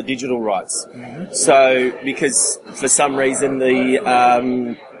owned all the digital rights. So, because for some reason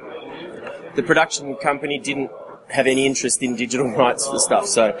the production company didn't have any interest in digital rights for stuff,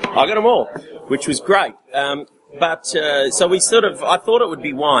 so I got them all, which was great. But so I thought it would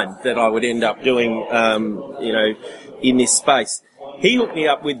be wine that I would end up doing, in this space. He hooked me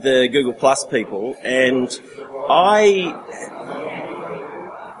up with the Google Plus people, and I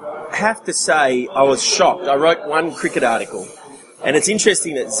have to say I was shocked. I wrote one cricket article, and it's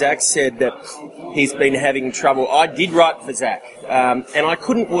interesting that Zach said that he's been having trouble. I did write for Zach, and I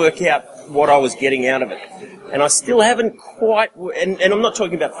couldn't work out what I was getting out of it. And I still haven't quite, and I'm not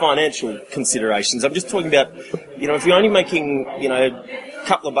talking about financial considerations, I'm just talking about, if you're only making, a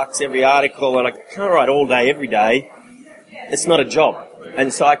couple of bucks every article, and I can't write all day, every day, it's not a job.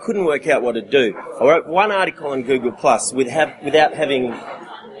 And so I couldn't work out what to do. I wrote one article on Google Plus without having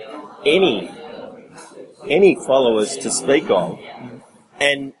any followers to speak of,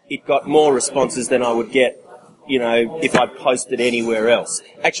 and it got more responses than I would get if I posted anywhere else.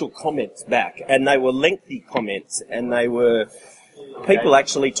 Actual comments back, and they were lengthy comments, and they were people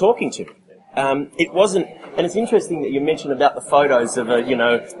actually talking to me. It wasn't, and it's interesting that you mentioned about the photos of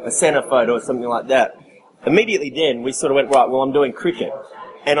a centre photo or something like that. Immediately then, we sort of went, right, well, I'm doing cricket.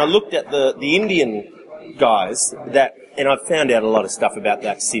 And I looked at the Indian guys and I've found out a lot of stuff about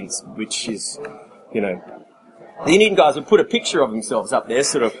that since, which is, the Indian guys would put a picture of themselves up there,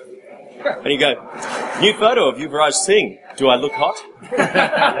 sort of, and you go, new photo of Yuvraj Singh. Do I look hot?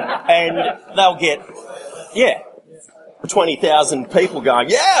 And they'll get, 20,000 people going,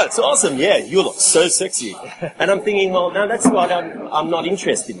 yeah, it's awesome. Yeah, you look so sexy. And I'm thinking, well, no, that's why I'm not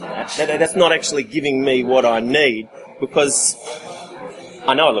interested in that. That's not actually giving me what I need, because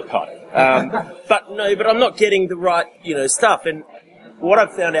I know I look hot. But I'm not getting the right, stuff. And what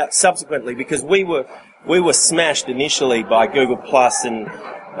I've found out subsequently, because we were smashed initially by Google Plus, and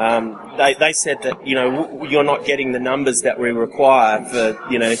they said that you're not getting the numbers that we require for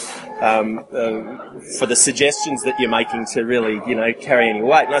the suggestions that you're making to really carry any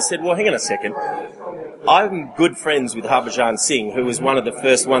weight. And I said, well, hang on a second. I'm good friends with Harbhajan Singh, who was one of the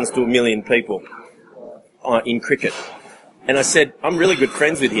first ones to 1 million people in cricket. And I said, I'm really good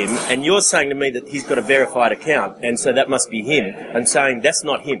friends with him, and you're saying to me that he's got a verified account, and so that must be him. I'm saying that's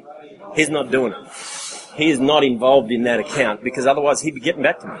not him. He's not doing it. He is not involved in that account, because otherwise he'd be getting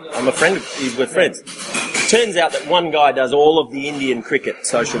back to me. I'm a friend. We're friends. It turns out that one guy does all of the Indian cricket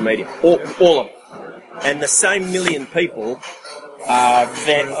social media, all of it, and the same 1 million people are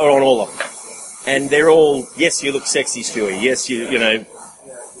on all of them, and they're all, yes, you look sexy, Stewie. Yes, you know,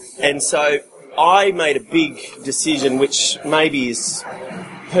 and so I made a big decision, which maybe is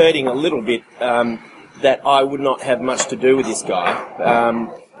hurting a little bit, that I would not have much to do with this guy,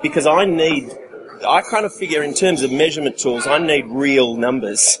 because I kind of figure in terms of measurement tools, I need real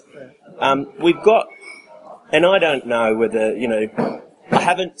numbers. We've got, and I don't know whether, I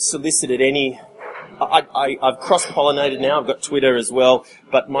haven't solicited any, I've cross-pollinated now, I've got Twitter as well,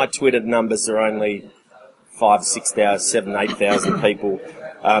 but my Twitter numbers are only 5,000, 6,000, 7,000, 8,000 people,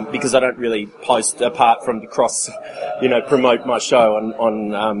 because I don't really post apart from to promote my show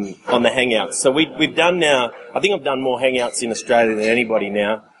on the Hangouts. So we've done now, I think I've done more Hangouts in Australia than anybody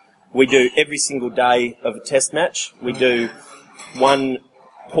now. We do every single day of a test match. We do one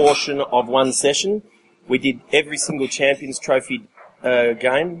portion of one session. We did every single Champions Trophy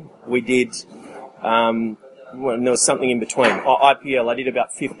game. We did, there was something in between. IPL, I did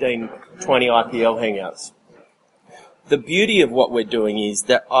about 15, 20 IPL Hangouts. The beauty of what we're doing is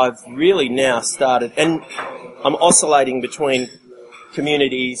that I've really now started, and I'm oscillating between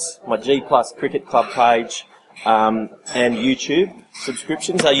communities, my G+ Cricket Club page, and YouTube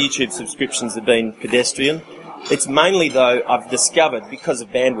subscriptions. Our YouTube subscriptions have been pedestrian. It's mainly, though, I've discovered, because of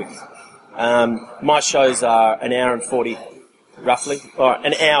bandwidth. My shows are an hour and 40, roughly, or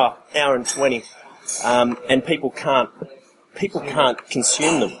an hour and 20, and people can't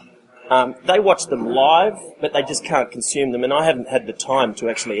consume them. They watch them live, but they just can't consume them, and I haven't had the time to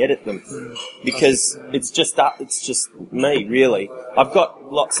actually edit them because it's just me, really. I've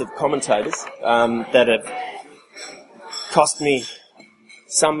got lots of commentators that have cost me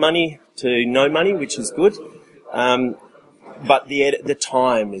some money to no money, which is good, but the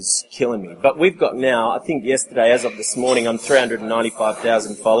time is killing me. But we've got now, I think yesterday, as of this morning, I'm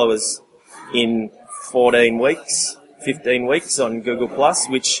 395,000 followers in 15 weeks on Google Plus,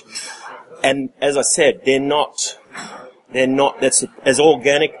 which. And as I said, they're not, that's as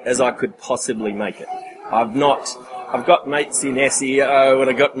organic as I could possibly make it. I've got mates in SEO and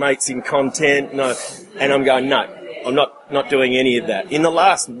I've got mates in content, and I'm going, no, I'm not doing any of that. In the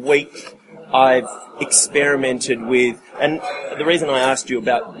last week, I've experimented with, and the reason I asked you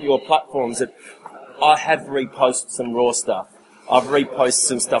about your platforms, that I have reposted some raw stuff. I've reposted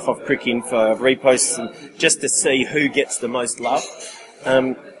some stuff off Cricinfo, I've reposted some, just to see who gets the most love.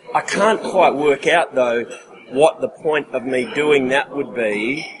 I can't quite work out, though, what the point of me doing that would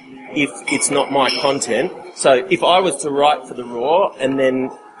be if it's not my content. So if I was to write for the Raw and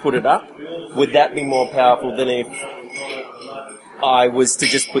then put it up, would that be more powerful than if I was to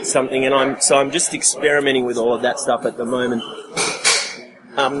just put something? And I'm just experimenting with all of that stuff at the moment.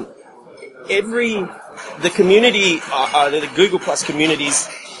 The community, the Google Plus communities,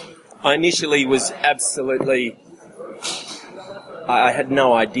 I initially was absolutely... I had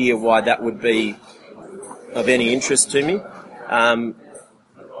no idea why that would be of any interest to me,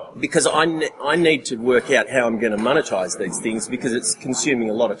 because I need to work out how I'm going to monetize these things because it's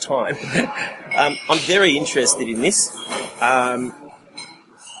consuming a lot of time. I'm very interested in this,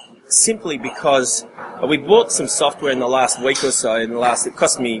 simply because we bought some software in the last week or so. It didn't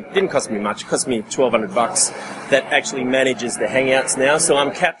cost me much. It cost me $1,200 that actually manages the Hangouts now. So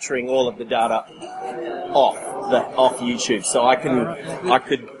I'm capturing all of the data off YouTube, so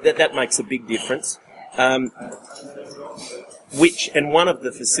that makes a big difference. And one of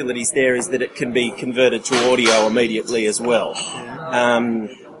the facilities there is that it can be converted to audio immediately as well. And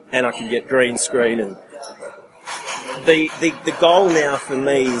I can get green screen, and the goal now for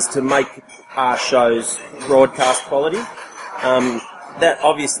me is to make our shows broadcast quality. That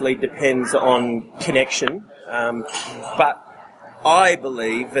obviously depends on connection, but I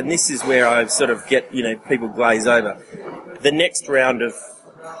believe, and this is where I sort of get, people glaze over, the next round of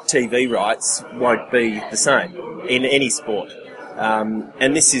TV rights won't be the same in any sport.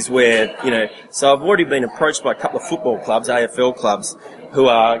 And this is where, so I've already been approached by a couple of football clubs, AFL clubs, who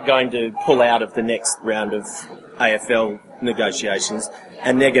are going to pull out of the next round of AFL negotiations,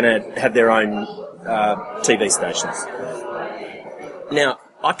 and they're going to have their own TV stations. Now,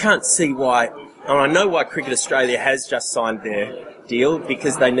 I can't see why, and I know why Cricket Australia has just signed their deal,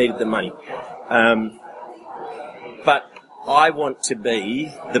 because they needed the money. But I want to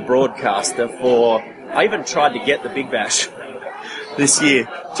be the broadcaster I even tried to get the Big Bash this year,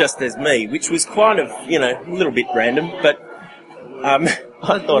 just as me, which was kind of, a little bit random, but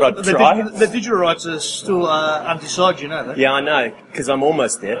I thought I'd try. The digital rights are still undecided, you know that? Yeah, I know, because I'm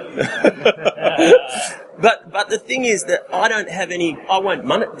almost there. But the thing is that I don't have any,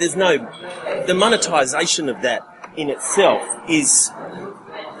 the monetization of that in itself is,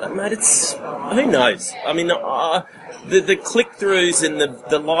 mate, who knows? I mean, the click-throughs and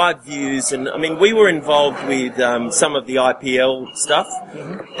the live views, and I mean, we were involved with some of the IPL stuff,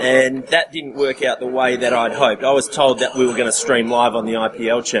 and that didn't work out the way that I'd hoped. I was told that we were going to stream live on the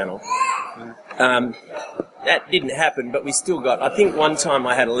IPL channel. That didn't happen, but we still got, I think one time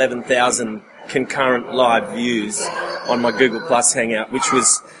I had 11,000 concurrent live views on my Google Plus Hangout, which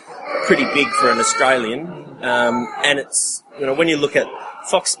was pretty big for an Australian. And it's, when you look at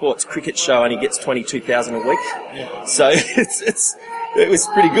Fox Sports cricket show, only gets 22,000 a week. Yeah. So it was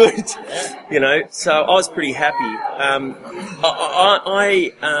pretty good, so I was pretty happy.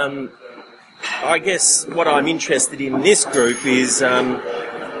 I guess what I'm interested in this group is, and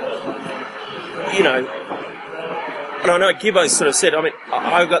I know Gibbo sort of said,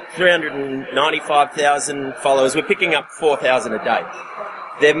 I've got 395,000 followers. We're picking up 4,000 a day.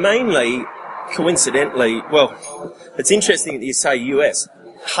 They're mainly, coincidentally, well, it's interesting that you say US.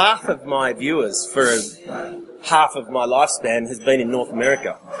 Half of my viewers for half of my lifespan has been in North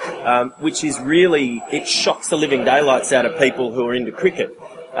America, which is really, it shocks the living daylights out of people who are into cricket.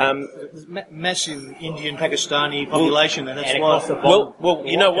 There's massive Indian, Pakistani population, and that's why. Well,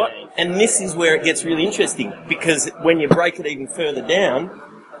 you know what? And this is where it gets really interesting, because when you break it even further down,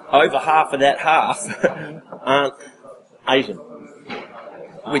 over half of that half aren't Asian,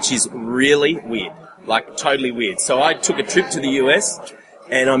 which is really weird, like totally weird. So I took a trip to the US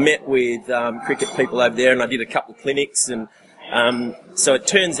and I met with cricket people over there, and I did a couple of clinics, and so it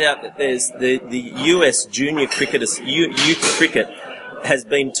turns out that there's the US junior cricketers, youth cricket has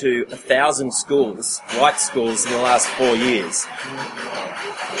been to 1,000 schools, white schools, in the last 4 years,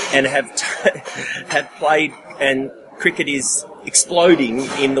 and have played, and cricket is exploding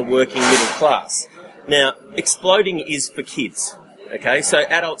in the working middle class. Now, exploding is for kids, okay? So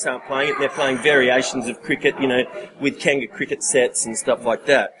adults aren't playing it, they're playing variations of cricket, with Kanga cricket sets and stuff like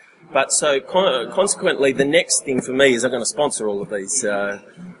that. But so consequently, the next thing for me is I'm going to sponsor all of these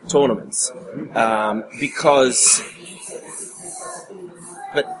tournaments, because...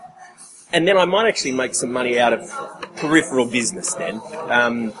 And then I might actually make some money out of peripheral business then,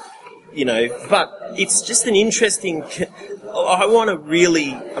 but it's just an interesting... I want to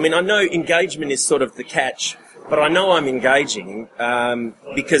really... I mean, I know engagement is sort of the catch, but I know I'm engaging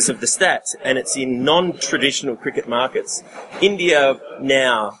because of the stats, and it's in non-traditional cricket markets. India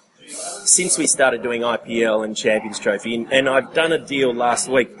now, since we started doing IPL and Champions Trophy, and I've done a deal last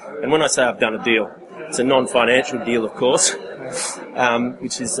week, and when I say I've done a deal, it's a non-financial deal, of course,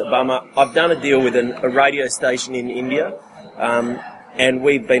 which is a bummer. I've done a deal with a radio station in India, and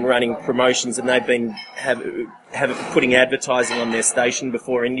we've been running promotions, and they've been putting advertising on their station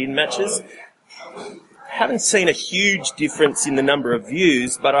before Indian matches. Haven't seen a huge difference in the number of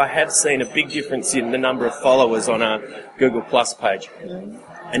views, but I have seen a big difference in the number of followers on our Google Plus page.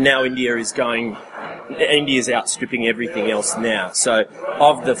 And now India's outstripping everything else now. So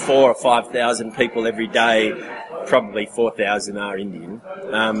of the 4,000 or 5,000 people every day, probably 4,000 are Indian.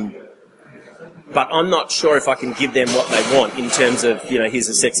 But I'm not sure if I can give them what they want in terms of, here's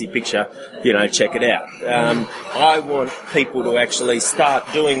a sexy picture, check it out. I want people to actually start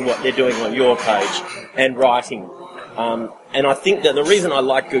doing what they're doing on your page and writing. And I think that the reason I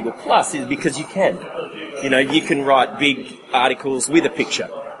like Google Plus is because you can. You can write big articles with a picture.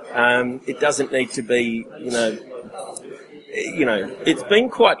 It doesn't need to be, it's been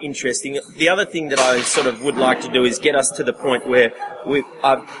quite interesting. The other thing that I sort of would like to do is get us to the point where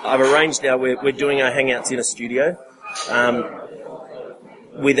I've arranged now we're doing our Hangouts in a studio,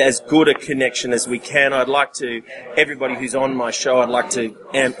 with as good a connection as we can. I'd like to, everybody who's on my show, I'd like to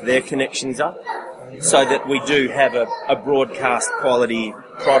amp their connections up so that we do have a broadcast quality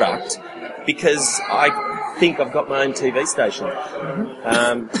product, because I think I've got my own TV station.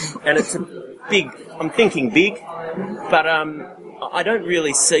 And it's I'm thinking big, but I don't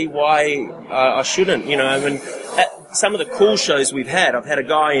really see why I shouldn't. At some of the cool shows we've had, I've had a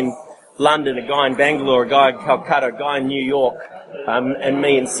guy in London, a guy in Bangalore, a guy in Calcutta, a guy in New York, and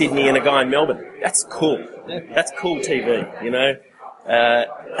me in Sydney, and a guy in Melbourne. That's cool. That's cool TV, and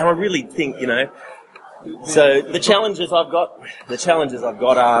I really think, so the challenges I've got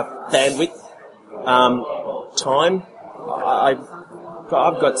are bandwidth, time.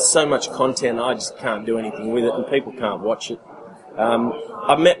 I've got so much content, I just can't do anything with it, and people can't watch it.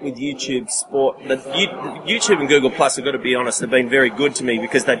 I've met with YouTube Sport. YouTube and Google Plus, I've got to be honest, have been very good to me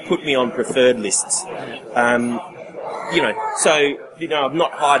because they put me on preferred lists. I'm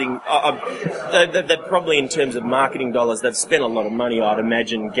not hiding. They're probably, in terms of marketing dollars, they've spent a lot of money, I'd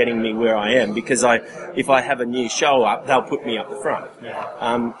imagine, getting me where I am, because if I have a new show up, they'll put me up the front.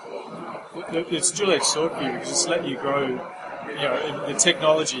 It's two-edged sword for you, because it's let you grow. The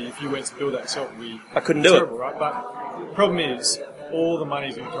technology, if you went to build that yourself, would be I couldn't do terrible, it. Right? But the problem is, all the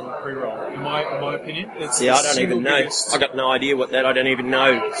money's going to come from pre-roll. In my opinion, it's I don't even know. I got no idea what that. I don't even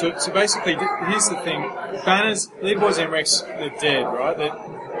know. So basically, here's the thing: banners, leaderboards, MREX, they're dead, right?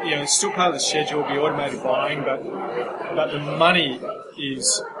 It's still part of the schedule, be automated buying, but the money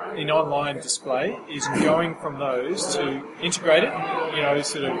is in online display is going from those to integrated,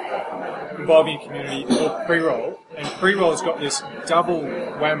 sort of involving community or pre-roll. And pre-roll's got this double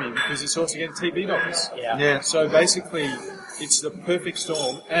whammy because it's also getting TV dollars. Yeah. So basically, it's the perfect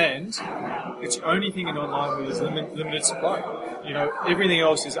storm, and it's the only thing in online with limited supply. Everything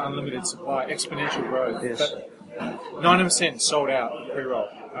else is unlimited supply, exponential growth. Yes. But 90% sold out pre-roll.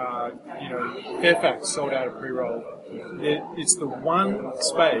 Fairfax sold out of pre-roll. It's the one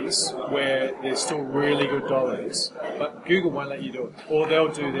space where there's still really good dollars, but Google won't let you do it, or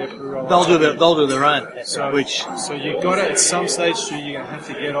they'll do their pre-roll. They'll do their own. So you've got to, at some stage, you're going to have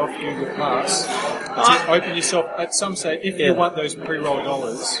to get off Google Plus to open yourself at some stage if you want those pre-roll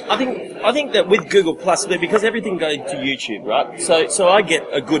dollars. I think that with Google Plus, because everything goes to YouTube, right? So I get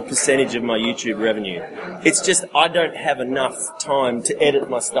a good percentage of my YouTube revenue. It's just I don't have enough time to edit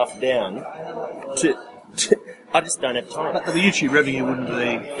my stuff down I just don't have time. But the YouTube revenue wouldn't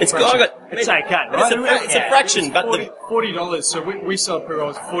be. It's okay, right? It's a fraction, but $40. So we sell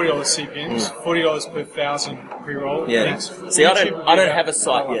pre-rolls at $40 CPMs, $40 per 1,000 pre-roll. Yeah. See, I don't have a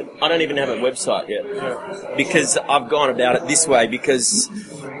site yet. I don't even have a website yet, because I've gone about it this way. Because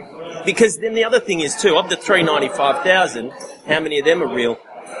then the other thing is too, of the 395,000, how many of them are real?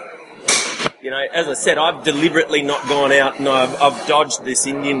 You know, as I said, I've deliberately not gone out and I've dodged this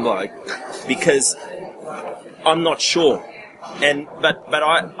Indian bloke because I'm not sure. But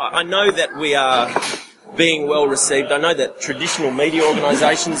I know that we are being well received. I know that traditional media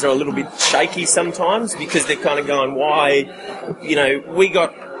organisations are a little bit shaky sometimes because they're kind of going, why, you know, we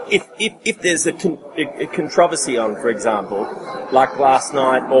got, if there's a controversy on, for example, like last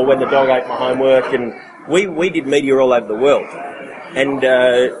night or when the dog ate my homework, and we did media all over the world. And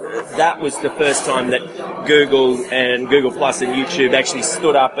that was the first time that Google and Google Plus and YouTube actually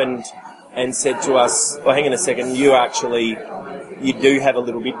stood up and said to us, well, hang on a second, you do have a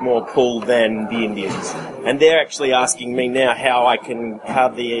little bit more pull than the Indians. And they're actually asking me now how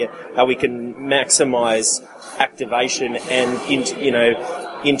we can maximise activation and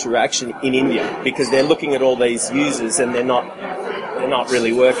interaction in India, because they're looking at all these users and they're not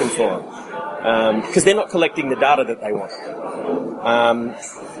really working for them. Because they're not collecting the data that they want.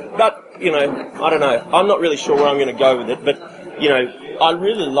 But, you know, I don't know. I'm not really sure where I'm going to go with it, but, you know, I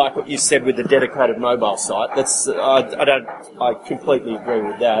really like what you said with the dedicated mobile site. I completely agree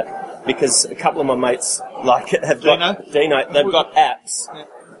with that, because a couple of my mates like it have got Dino. They've got apps. Yeah.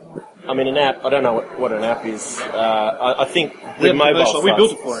 I mean, an app. I don't know what an app is. I think the mobile site. We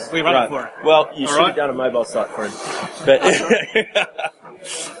built it for it. We run it for it. Well, you should have done a mobile site for him. But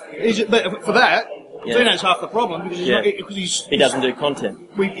but for that, Dino's half the problem because he doesn't do content.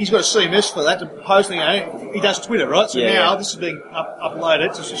 He's got a CMS for that to post. He does Twitter, right? So now this is being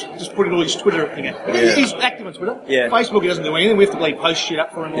uploaded. So just putting all his Twitter thing out. He's active on Twitter. Yeah. Facebook, he doesn't do anything. We have to post shit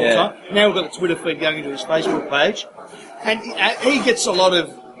up for him all the time. Now we've got the Twitter feed going into his Facebook page, and he gets a lot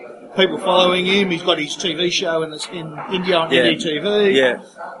of people following him. He's got his TV show in India on NDTV. Yeah.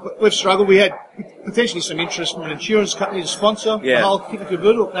 We've struggled. We had potentially some interest from an insurance company to sponsor the whole kit and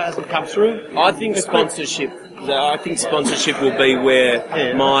caboodle. That hasn't come through. I think sponsorship will be where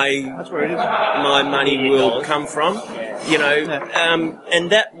my money will come from. You know, and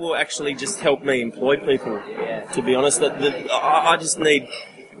that will actually just help me employ people. To be honest, I just need.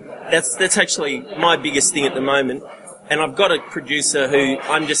 That's actually my biggest thing at the moment. And I've got a producer who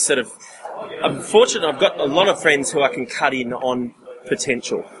I'm fortunate I've got a lot of friends who I can cut in on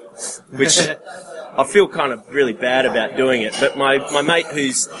potential, which I feel kind of really bad about doing it. But my mate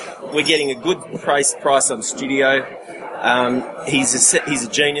we're getting a good price on studio. He's a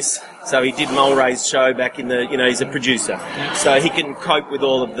genius. So he did Mulray's show back in he's a producer. So he can cope with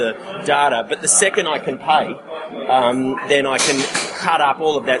all of the data. But the second I can pay, then I can cut up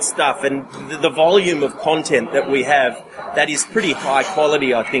all of that stuff. And the volume of content that we have, that is pretty high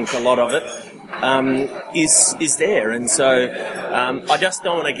quality, I think, a lot of it, is there. And so I just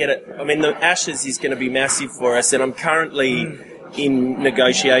don't want to get it. I mean, the Ashes is going to be massive for us, and I'm currently in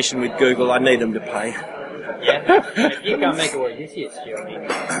negotiation with Google. I need them to pay. Yeah, if you can't make it work this year, Stu.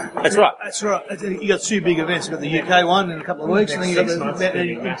 That's right. That's right. You got two big events. You got the UK one in a couple of weeks, and then you got the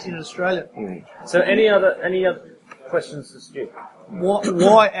event in Australia. So, any other questions to Stu?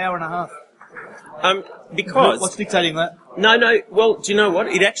 Why hour and a half? Because what's dictating that? No. Well, do you know what?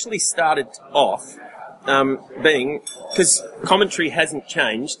 It actually started off being because commentary hasn't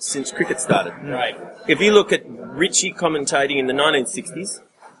changed since cricket started. Right. If you look at Richie commentating in the 1960s.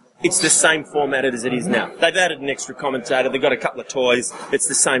 It's the same format as it is now. They've added an extra commentator. They've got a couple of toys. It's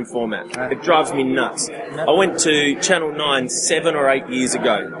the same format. It drives me nuts. I went to Channel 9 7 or 8 years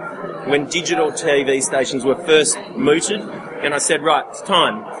ago when digital TV stations were first mooted, and I said, right, it's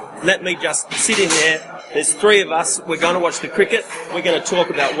time. Let me just sit in there. There's three of us. We're going to watch the cricket. We're going to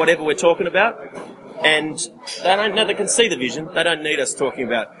talk about whatever we're talking about. And they can see the vision. They don't need us talking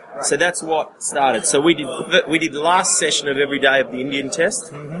about it. So that's what started. So we did the last session of every day of the Indian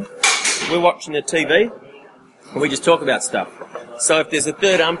Test. Mm-hmm. We're watching the TV, and we just talk about stuff. So if there's a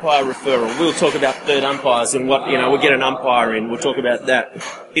third umpire referral, we'll talk about third umpires and what, we'll get an umpire in. We'll talk about that.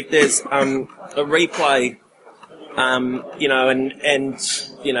 If there's a replay,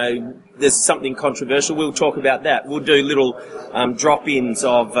 there's something controversial, we'll talk about that. We'll do little drop-ins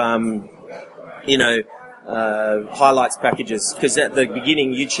of, highlights packages, because at the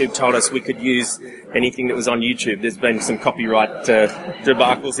beginning YouTube told us we could use anything that was on YouTube. There's been some copyright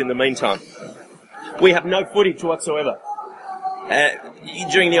debacles in the meantime. We have no footage whatsoever.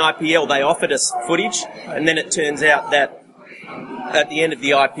 During the IPL they offered us footage, and then it turns out that at the end of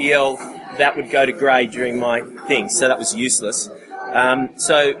the IPL that would go to grey during my thing, so that was useless.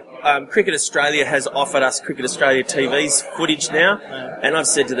 Cricket Australia has offered us Cricket Australia TV's footage now, and I've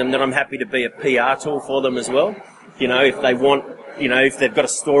said to them that I'm happy to be a PR tool for them as well. You know, if they want, you know, if they've got a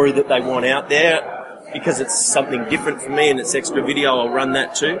story that they want out there, because it's something different for me and it's extra video, I'll run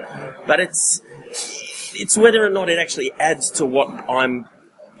that too. But it's whether or not it actually adds to what I'm.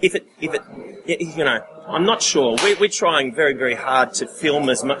 If it, you know, I'm not sure. We're trying very, very hard to film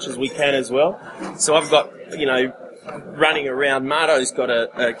as much as we can as well. So I've got, you know, running around. Marto's got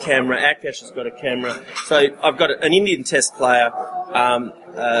a camera. Akash has got a camera. So I've got an Indian test player,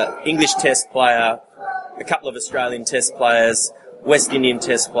 English test player, a couple of Australian test players, West Indian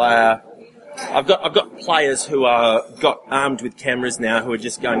test player. I've got players who are got armed with cameras now who are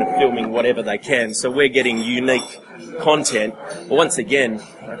just going to filming whatever they can. So we're getting unique content. But once again,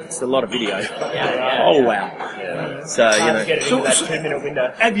 it's a lot of video. Oh wow! So you know, Get it into that 2-minute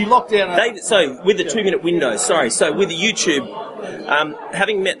window. Have you locked down? So with the 2-minute window, so with the YouTube,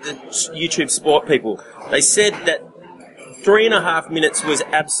 having met the YouTube sport people, they said that 3.5 minutes was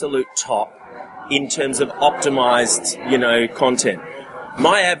absolute top in terms of optimized, you know, content.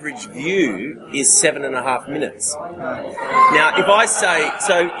 My average view is 7.5 minutes. Now, if I say,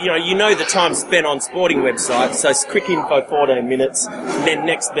 so, you know the time spent on sporting websites, so Cricinfo 14 minutes, then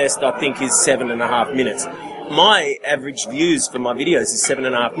next best I think is 7.5 minutes. My average views for my videos is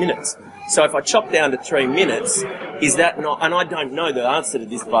 7.5 minutes. So if I chop down to 3 minutes, is that not, and I don't know the answer to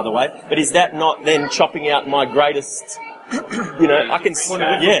this by the way, but is that not then chopping out my greatest, you know, I can,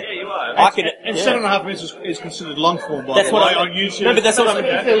 I can, and 7.5 minutes is considered long form, by that's the what way, I, on YouTube. No, but that's what I'm.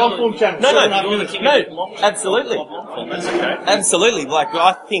 It's a long form channel. No, absolutely, absolutely. Like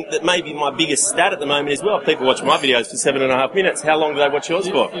I think that maybe my biggest stat at the moment is, well, people watch my videos for 7.5 minutes. How long do they watch yours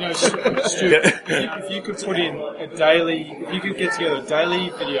for? You know, Stu, if you could put in a daily, if you could get together a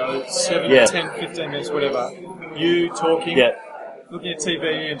daily video, 7, 10, 15 minutes, whatever, you talking. Looking at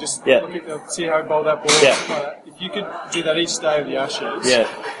TV and just look at see how bowl that ball. If you could do that each day of the Ashes,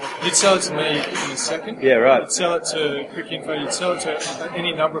 you'd sell it to me in a second. Yeah, right. You'd sell it to Cricinfo. You'd sell it to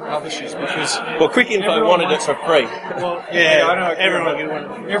any number of publishers because. Well, Cricinfo wanted it for free. Well, I know.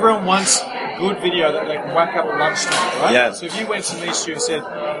 Everyone wants good video that they can whack up at lunchtime, right? Yeah. So if you went to me, Stu, and said,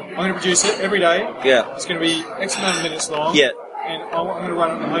 "I'm going to produce it every day. Yeah. It's going to be X amount of minutes long. Yeah. And I'm going to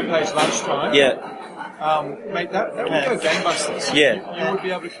run it on the homepage lunchtime. Yeah. Mate, that would go gangbusters. Yeah. You would be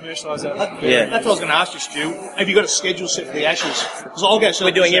able to commercialise that. That's what I was going to ask you, Stu. Have you got a schedule set for the Ashes? Because I'll go sell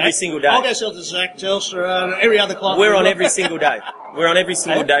We're doing every single day. I'll go sell to Zach, Telstra, every other client. We're on every single day. We're on every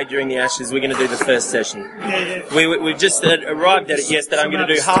single day during the Ashes. We're going to do the first session. We've just arrived at it yesterday. I'm going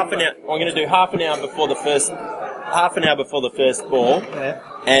to do half an hour. I'm going to do half an hour before the first ball,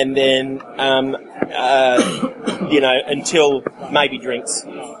 and then until maybe drinks.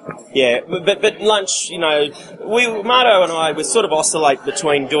 Yeah, but lunch, you know, Marto and I, we sort of oscillate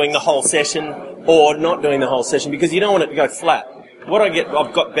between doing the whole session or not doing the whole session because you don't want it to go flat. What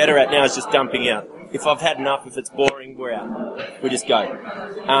I've got better at now is just dumping out. If I've had enough, if it's boring, we're out. We just go.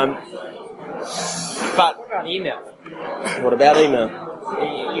 But What about email? what about email?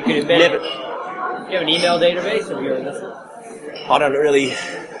 You could embed it. You have an email database of your listeners? I don't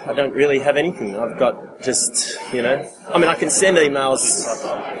really have anything. I've got just, you know, I mean, I can send emails.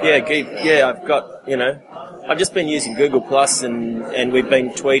 I've got, you know, I've just been using Google Plus and we've been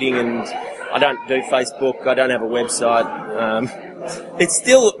tweeting and I don't do Facebook. I don't have a website. It's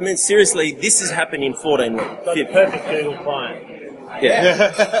still, I mean, seriously, this has happened in 14 weeks. Got the perfect Google client.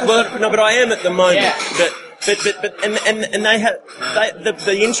 Yeah. Well, no, but I am at the moment. But they have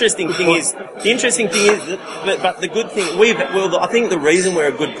the interesting thing is that the good thing I think the reason we're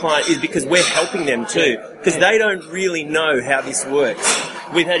a good client is because we're helping them too, because they don't really know how this works.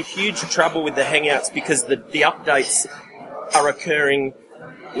 We've had huge trouble with the Hangouts because the updates are occurring.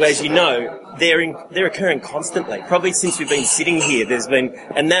 As you know, they're occurring constantly. Probably since we've been sitting here,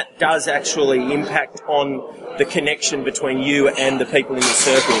 and that does actually impact on the connection between you and the people in the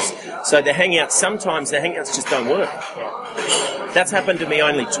circles. So sometimes the Hangouts just don't work. That's happened to me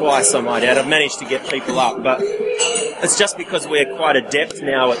only twice, I might add. I've managed to get people up, but it's just because we're quite adept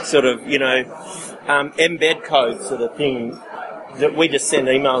now at sort of, you know, embed code sort of thing that we just send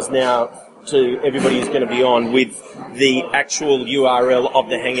emails now to everybody who's going to be on with the actual URL of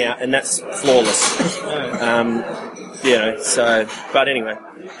the Hangout, and that's flawless. You know, so, but anyway,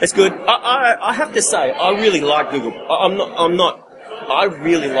 it's good. I have to say, I really like Google. I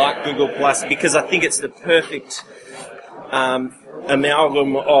really like Google Plus because I think it's the perfect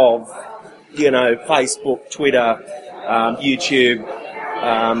amalgam of, you know, Facebook, Twitter, YouTube.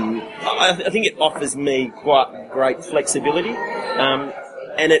 I think it offers me quite great flexibility.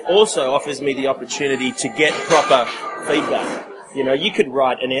 and it also offers me the opportunity to get proper feedback. You know, you could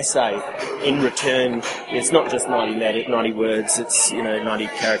write an essay in return. It's not just 90 words. It's 90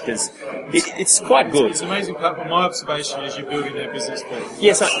 characters. It's quite good. It's an amazing platform. My observation is you're building their business.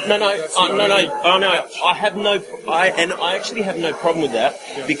 Yes, I actually have no problem with that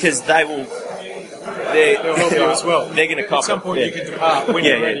because they will. They'll help you as well. They're going to copy. At some point, you can depart when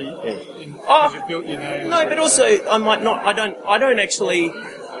you're ready. Because you've built your name. No, but also I might not. I don't actually.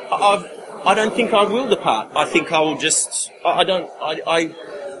 I don't think I will depart. I think I will just.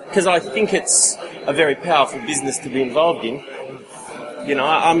 Because I think it's a very powerful business to be involved in. You know,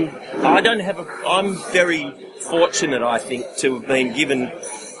 I'm very fortunate, I think, to have been given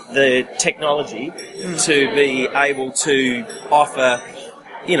the technology to be able to offer,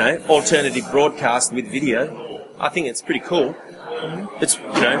 alternative broadcast with video. I think it's pretty cool. It's,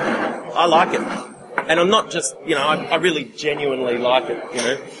 I like it. And I'm not just, I really genuinely like it,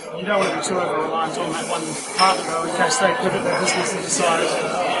 You don't want to be too over-reliant on that one partner, though, in case they pivot their business and decide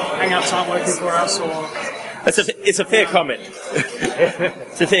Hangouts aren't working for us, or... It's a fair comment.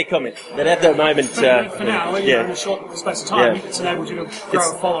 It's a fair comment. But at the moment... for now, in a short space of time, it's enabled you to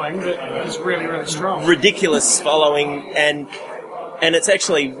grow a following that is really, really strong. Ridiculous following, and it's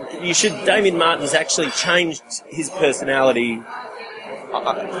actually... Damien Martin's actually changed his personality.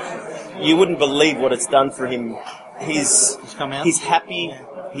 You wouldn't believe what it's done for him. He's happy.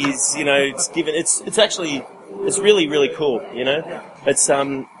 He's it's really, really cool. It's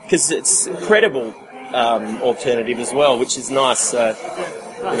because it's a credible alternative as well, which is nice.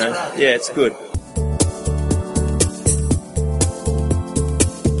 It's good.